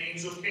says, and the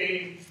angel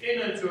came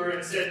in unto her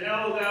and said,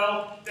 Know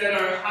thou that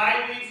art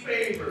highly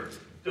favored,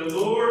 the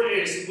Lord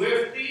is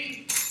with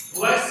thee,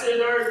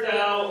 blessed art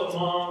thou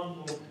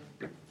among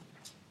women.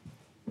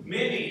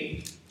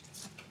 Many,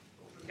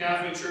 the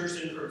Catholic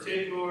Church in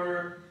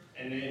particular,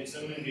 and then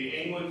some in the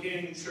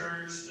Anglican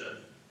Church, the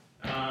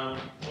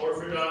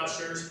Orthodox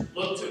Church,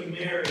 look to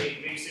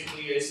Mary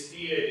basically as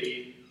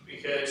deity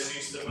because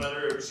she's the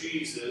mother of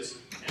Jesus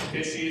and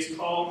because she is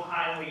called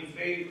highly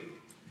favored.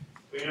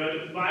 We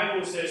know the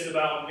Bible says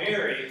about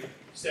Mary, it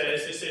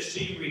says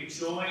she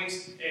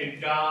rejoiced in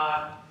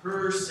God,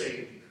 her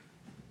Savior.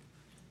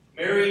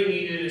 Mary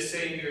needed a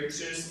Savior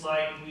just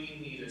like we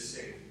need a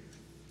Savior.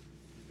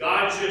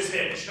 God just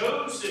had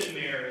chosen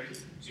Mary.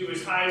 She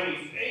was highly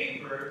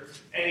favored,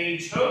 and He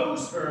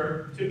chose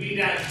her to be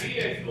that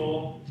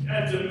vehicle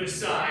that the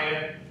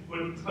Messiah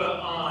would put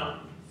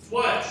on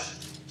flesh.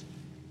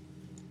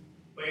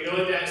 But you know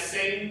what? That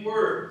same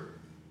word,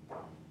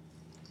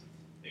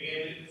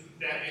 again,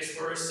 that is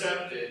for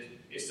accepted,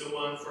 is the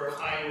one for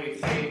highly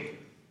favored.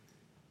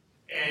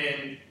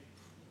 And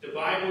the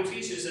Bible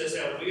teaches us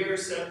that we are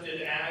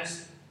accepted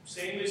as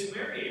same as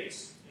Mary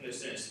is, in a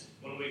sense,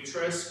 when we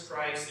trust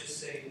Christ as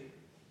Savior.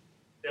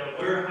 That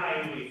we're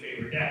highly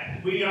favored,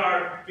 that we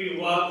are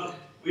beloved.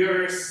 We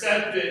are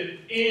accepted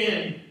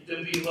in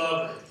the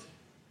beloved.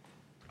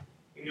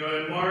 You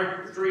know, in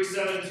Mark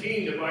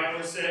 3:17, the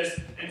Bible says,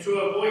 and to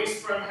a voice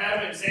from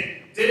heaven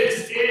saying,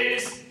 this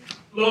is,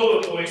 lo,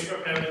 a voice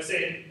from heaven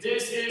saying,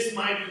 this is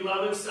my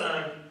beloved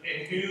Son,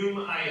 in whom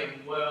I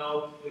am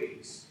well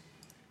pleased.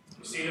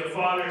 You see, the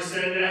Father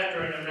said that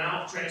during the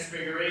Mount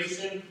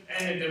Transfiguration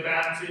and in the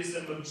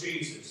baptism of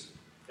Jesus.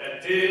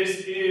 That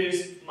this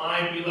is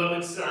my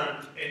beloved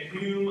Son, in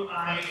whom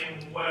I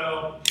am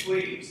well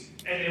pleased.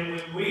 And then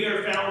when we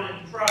are found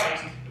in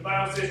Christ, the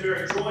Bible says we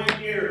are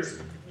joint heirs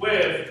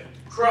with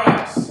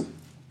Christ.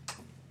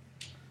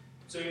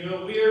 So, you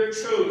know, we are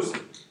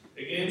chosen.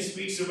 Again, it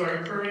speaks of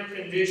our current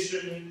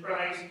condition in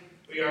Christ.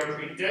 We are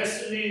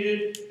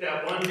predestinated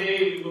that one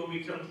day we will be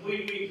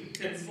completely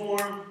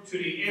conformed to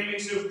the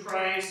image of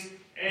Christ,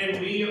 and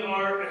we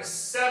are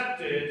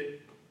accepted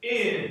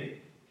in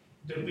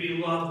the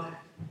beloved.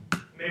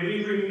 May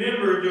we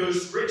remember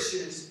those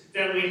riches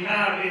that we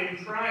have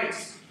in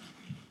Christ.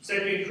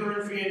 2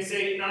 Corinthians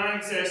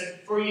 8:9 says,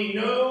 For ye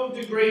know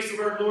the grace of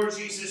our Lord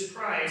Jesus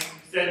Christ,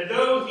 that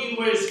though He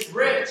was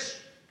rich,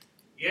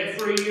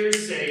 yet for your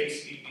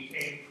sakes He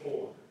became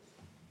poor,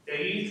 that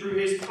ye through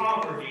His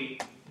poverty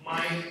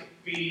might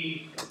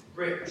be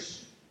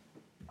rich.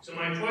 So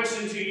my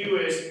question to you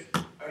is,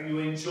 are you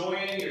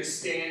enjoying your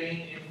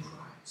standing in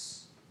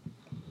Christ?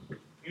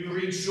 Are you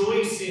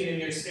rejoicing in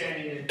your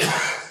standing in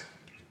Christ?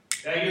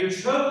 That you're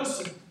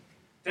chosen,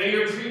 that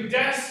you're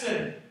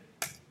predestined,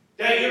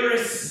 that you're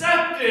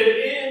accepted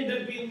in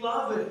the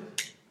beloved.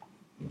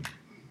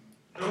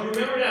 Now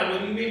remember that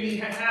when you maybe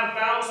have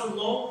bouts of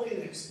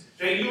loneliness,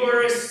 that you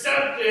are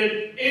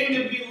accepted in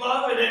the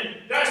beloved, and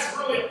that's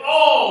really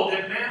all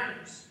that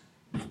matters.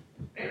 And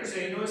you're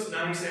saying, you know, it's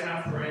nice to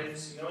have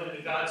friends, you know,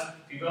 that God's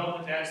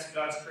development, that's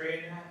God's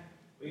created that.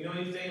 We know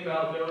anything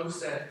about those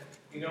that,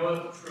 you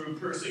know, through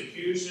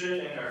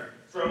persecution and are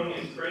thrown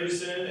in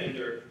prison and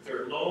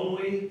they're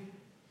lonely,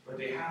 but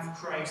they have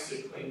Christ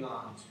to cling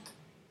on to.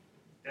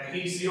 That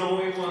He's the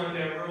only one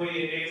that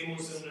really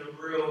enables them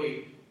to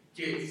really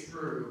get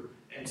through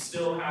and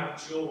still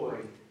have joy,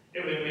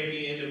 even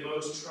maybe in the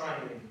most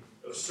trying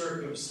of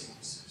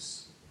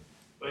circumstances.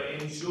 But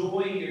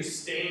enjoy your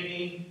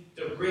standing,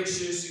 the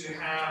riches you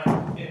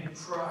have in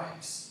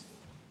Christ.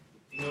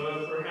 You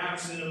know,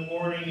 perhaps in the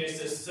morning as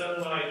the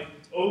sunlight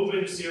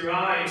opens your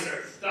eyes,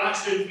 our thought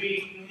should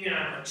be,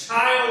 I'm a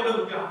child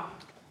of God.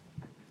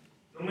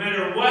 No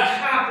matter what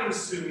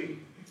happens to me,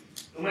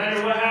 no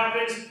matter what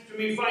happens to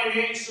me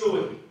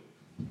financially,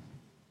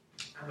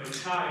 I'm a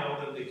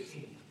child of the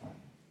King.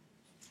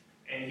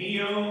 And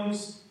He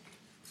owns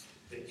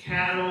the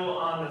cattle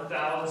on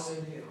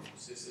 1,000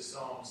 hills, as the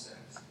psalm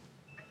says.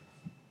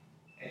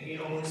 And He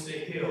owns the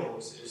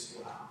hills as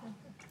well.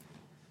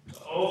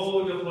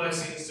 Oh, the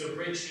blessings, the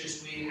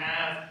riches we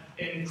have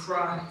in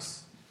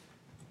Christ.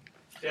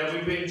 That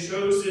we've been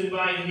chosen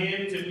by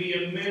Him to be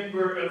a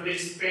member of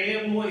His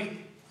family.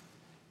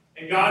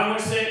 And God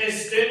wants to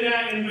extend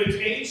that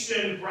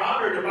invitation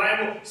broader. The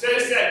Bible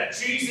says that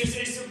Jesus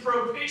is the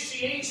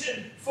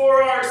propitiation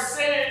for our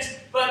sins,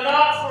 but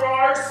not for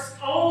ours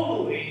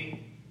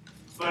only,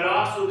 but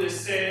also the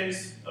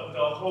sins of the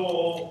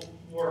whole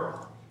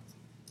world.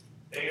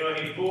 And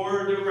He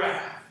bore the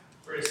wrath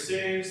for the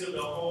sins of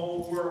the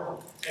whole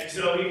world. And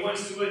so He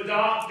wants to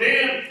adopt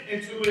them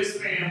into His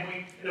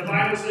family. And the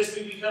Bible says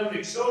we become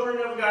the children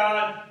of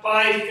God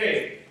by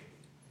faith.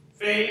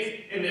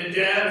 Faith in the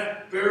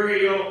death,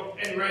 burial,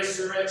 and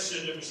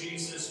resurrection of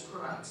Jesus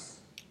Christ.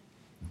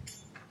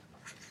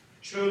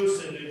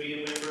 Chosen to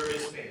be a member of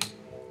His family.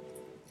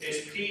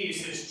 His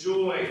peace, His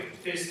joy,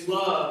 His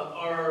love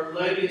are our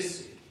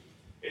legacy.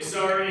 It's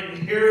our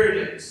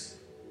inheritance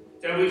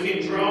that we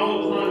can draw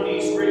upon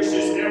these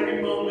riches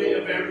every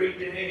moment of every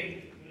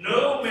day,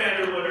 no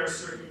matter what our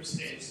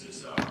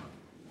circumstances are.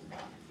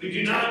 We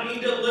do not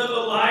need to live a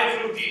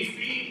life of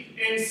defeat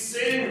and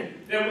sin,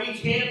 that we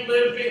can't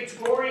live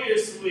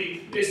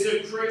victoriously as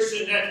a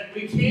Christian, that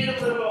we can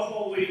live a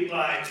holy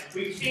life,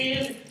 we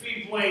can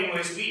be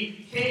blameless,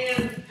 we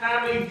can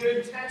have a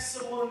good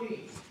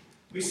testimony.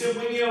 We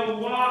simply need to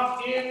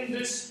walk in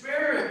the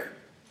Spirit.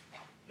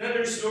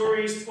 Another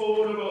story is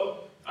told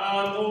about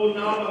an old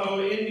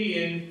Navajo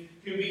Indian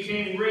who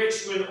became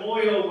rich when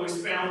oil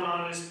was found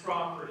on his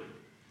property.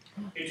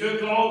 He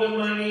took all the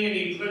money and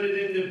he put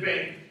it in the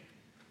bank.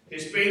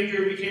 His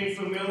banker became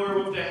familiar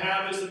with the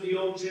habits of the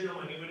old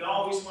gentleman. He would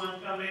always want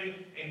to come in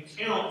and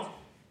count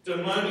the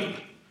money.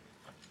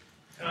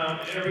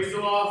 Every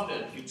so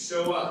often, he'd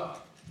show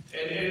up.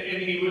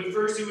 And he would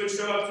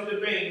show up to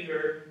the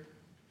banker,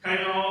 kind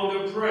of all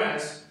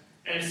depressed,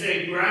 and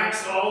say,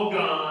 "Grass all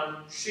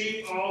gone,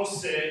 sheep all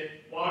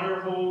sick,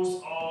 water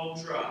holes all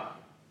dry."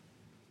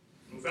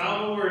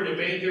 Without a word, the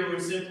banker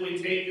would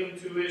simply take him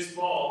to his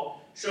vault,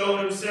 show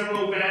him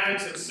several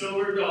bags of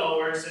silver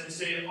dollars, and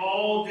say,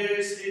 "All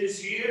this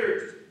is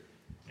yours."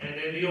 And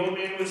then the old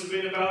man would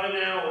spend about an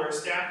hour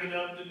stacking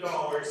up the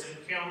dollars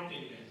and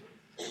counting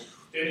them.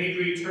 Then he'd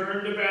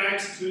return the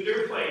bags to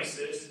their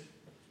places,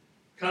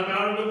 come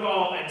out of the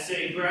vault and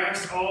say,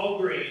 "Grass all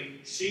green,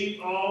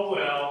 sheep all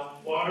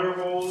well, water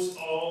holes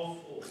all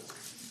full."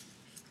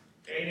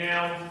 Okay,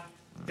 now,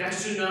 that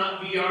should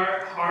not be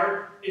our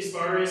heart as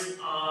far as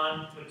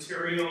on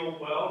material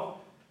wealth.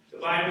 The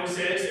Bible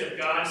says if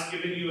God's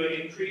given you an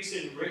increase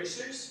in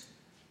riches,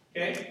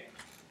 okay?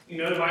 You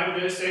know, the Bible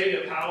does say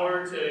the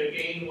power to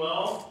gain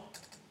wealth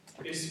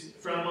is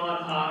from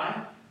on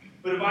high.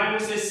 But the Bible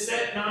says,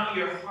 set not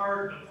your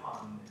heart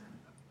upon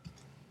them.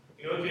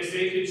 You know, because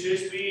they could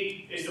just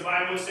be, as the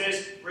Bible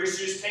says,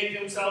 riches take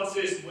themselves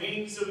as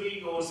wings of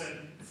eagles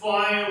and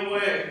fly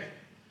away.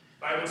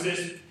 The Bible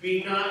says,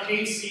 be not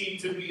hasty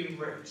to be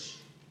rich.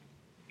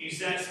 He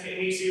says,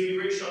 hasty to be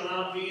rich shall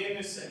not be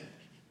innocent.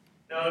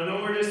 Now,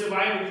 nowhere does the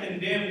Bible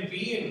condemn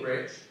being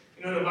rich.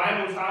 You know, the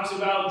Bible talks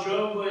about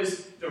Job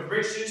was the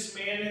richest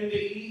man in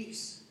the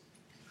East.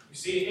 You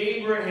see,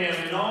 Abraham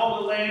and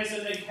all the lands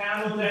and the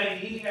cattle that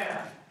he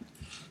had.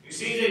 You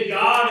see that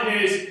God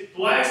has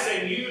blessed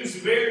and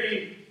used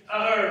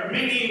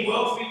many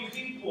wealthy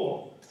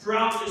people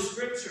throughout the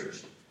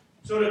Scriptures.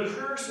 So the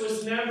curse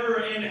was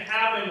never in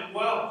having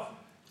wealth.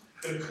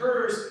 The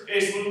curse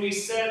is when we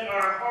set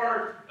our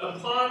heart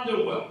upon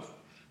the wealth.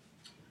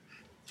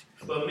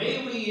 But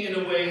may we, in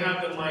a way,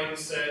 have the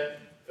mindset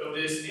of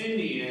this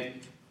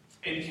Indian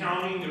in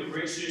counting the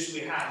riches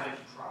we have in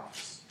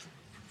Christ.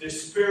 The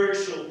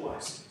spiritual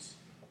blessings.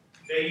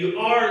 That you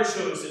are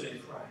chosen in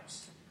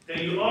Christ. That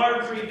you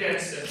are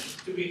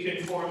predestined to be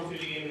conformed to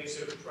the image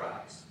of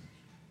Christ.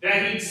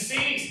 That He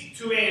seeks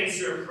to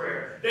answer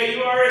prayer. That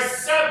you are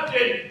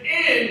accepted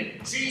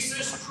in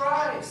Jesus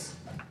Christ.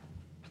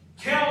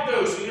 Count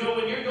those. You know,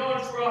 when you're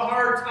going through a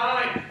hard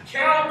time,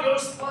 count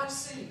those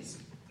blessings.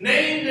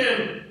 Name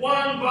them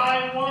one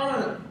by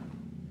one.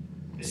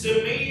 It's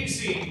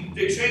amazing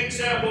the change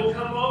that will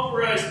come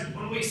over us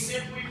when we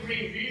simply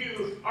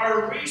review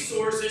our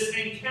resources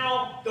and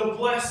count the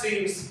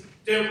blessings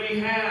that we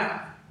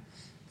have.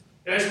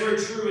 That's where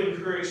true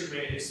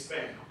encouragement is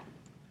found.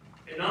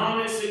 An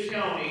honest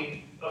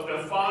accounting of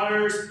the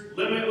Father's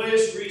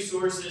limitless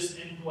resources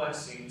and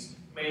blessings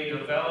made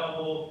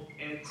available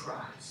in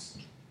Christ.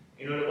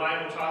 You know, the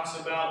Bible talks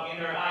about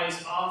getting our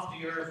eyes off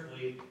the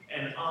earthly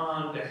and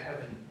on the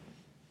heavenly.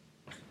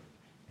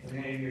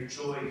 And then your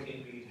joy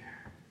can be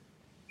there.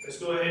 Let's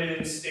go ahead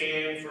and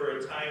stand for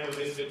a time of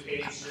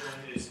invitation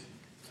as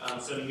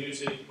some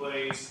music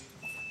plays.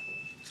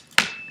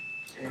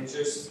 And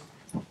just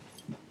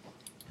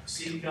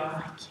seek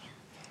God.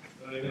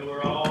 I know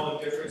we're all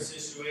in different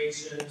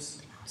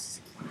situations.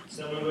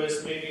 Some of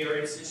us maybe are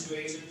in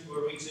situations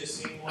where we just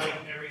seem like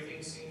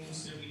everything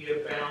seems to be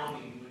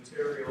abounding,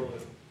 material.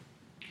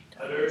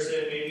 Others,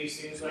 it maybe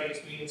seems like it's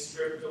being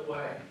stripped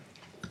away.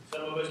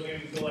 Some of us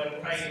maybe feel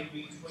like right in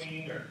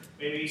between, or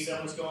maybe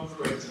someone's going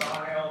through a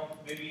trial.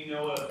 Maybe you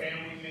know a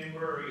family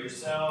member or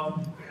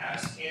yourself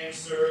has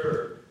cancer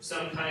or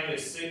some kind of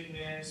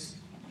sickness.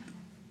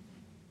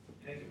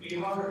 And it can be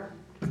hard.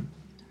 But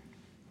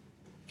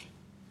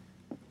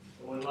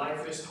when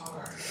life is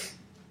hard,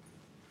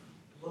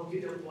 look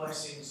at the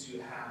blessings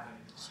you have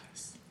in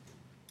Christ.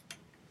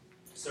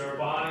 So our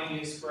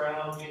body is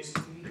frail, gets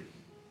weak,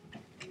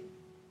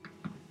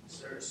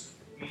 starts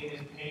being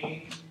in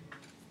pain.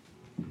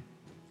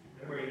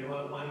 Remember, you know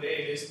what? One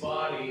day this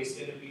body is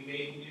going to be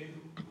made new.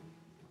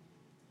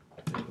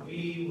 And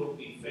we will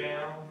be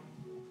found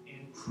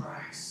in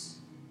Christ.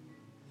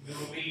 We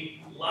will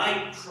be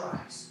like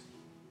Christ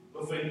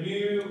with a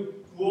new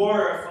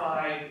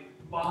glorified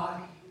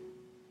body.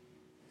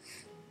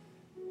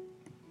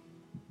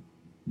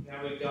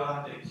 Now a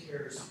God that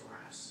cares for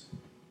us.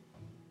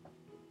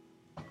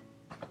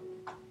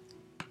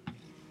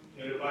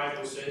 You know, the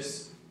Bible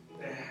says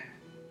that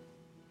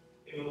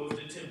even with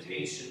the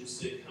temptations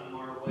that come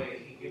our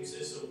way, He gives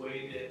us a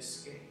way to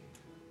escape.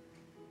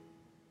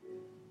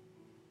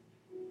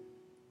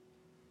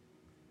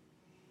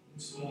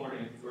 This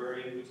morning, for our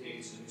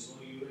invitation, is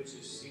only you would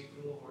just seek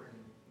the Lord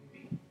and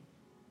maybe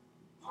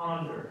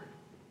ponder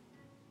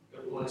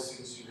the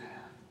blessings you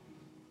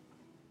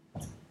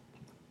have.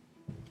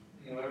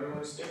 You know,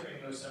 everyone's different.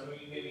 You know, some of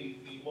you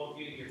maybe you walk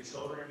in your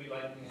children and be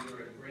like, man,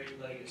 you're a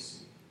great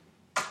legacy.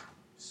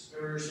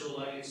 Spiritual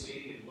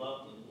legacy, you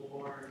love the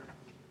Lord,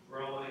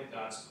 growing,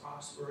 God's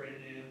prospering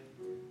them.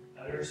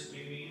 Others,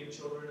 maybe your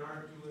children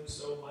aren't doing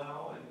so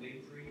well and they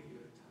grieve you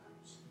at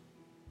times.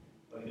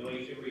 But I know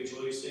you can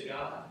rejoice to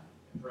God.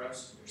 And for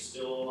us, they're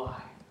still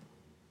alive.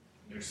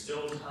 There's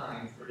still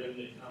time for them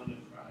to come to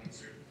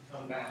Christ or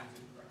come back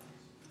to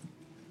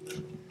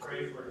Christ.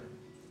 Pray for them.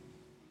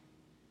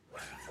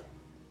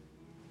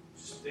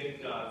 Just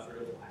thank God for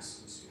the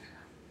blessings you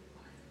have in your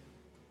life.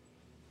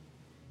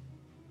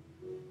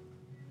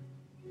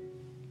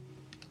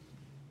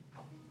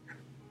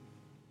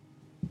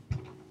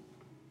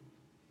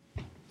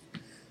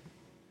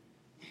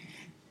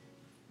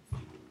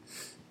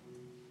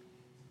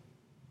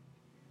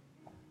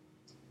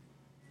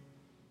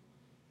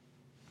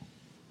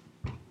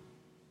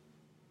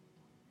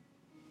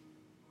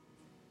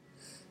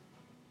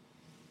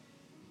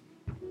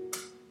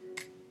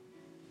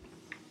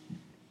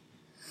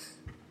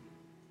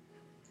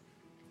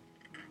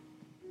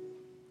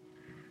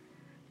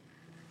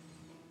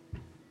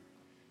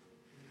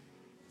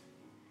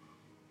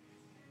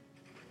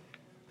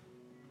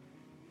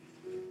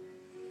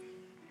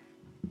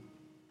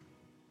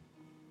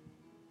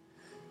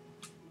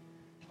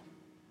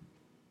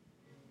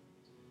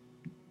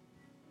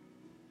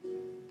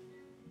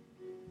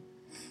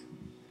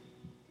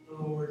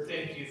 Lord,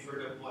 thank you for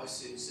the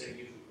blessings that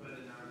you've put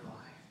in our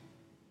life.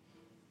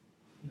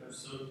 You know,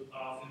 so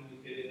often we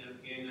could end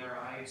up getting our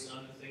eyes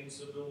on the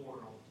things of the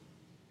world.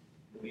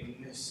 And we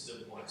miss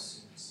the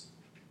blessings.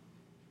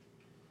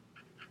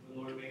 And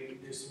Lord, may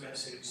this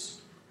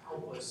message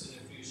help us in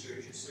the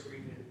future just to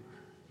remember.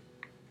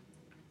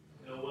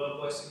 You know, what a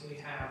blessing we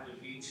have to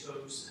be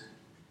chosen.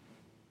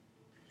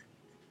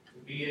 To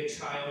be a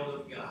child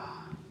of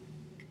God.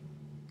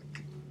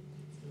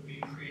 To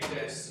be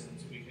predestined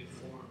to be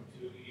conformed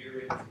to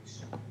your image.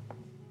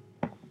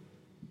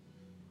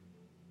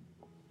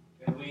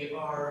 And we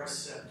are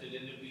accepted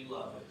in the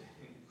beloved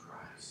in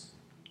Christ.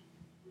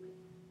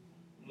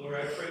 Lord,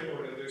 I pray,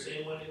 Lord, if there's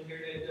anyone in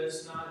here that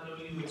does not know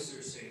you as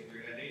their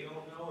Savior, that they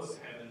don't know if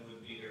heaven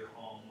would be their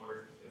home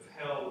or if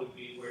hell would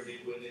be where they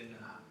would end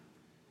up.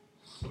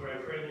 Lord, I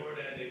pray, Lord,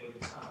 that they would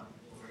come,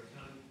 Lord,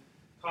 come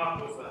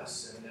talk with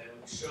us and that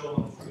would show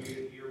them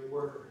through your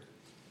word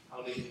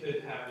how they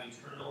could have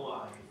eternal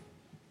life.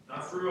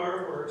 Not through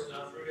our works,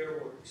 not through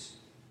their works,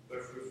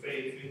 but through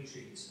faith in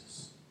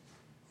Jesus.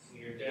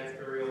 In your death,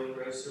 burial, and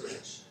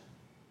resurrection.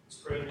 Let's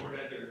pray, Lord,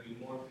 that there would be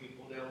more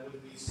people that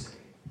would be saved.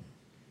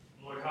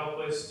 Lord, help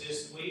us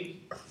this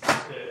week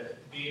to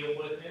be a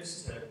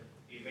witness, to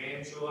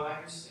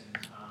evangelize,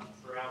 and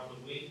throughout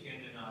the week,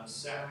 and then on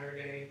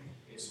Saturday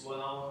as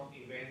well,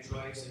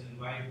 evangelize and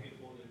invite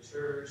people to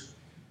church.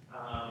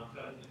 Come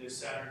to this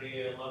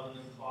Saturday at 11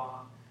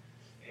 o'clock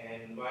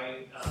and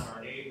invite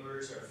our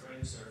neighbors, our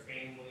friends, our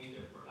family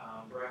to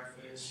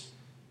breakfast.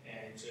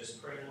 And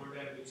just pray, Lord,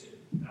 that we should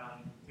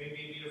maybe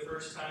be the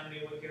first time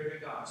they would hear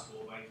the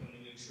gospel by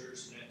coming to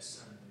church next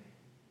Sunday.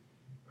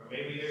 Or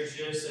maybe there's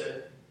just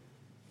a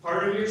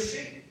part of your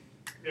sheep.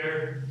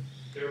 They're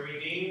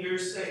redeemed, they're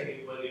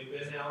saved, but they've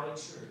been out of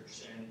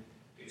church. And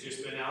they've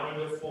just been out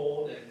of the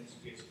fold, and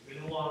it's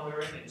been longer,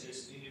 and it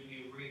just need to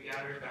be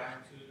regathered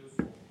back to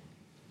the fold.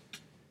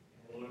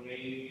 And Lord, may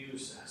you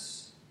use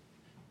us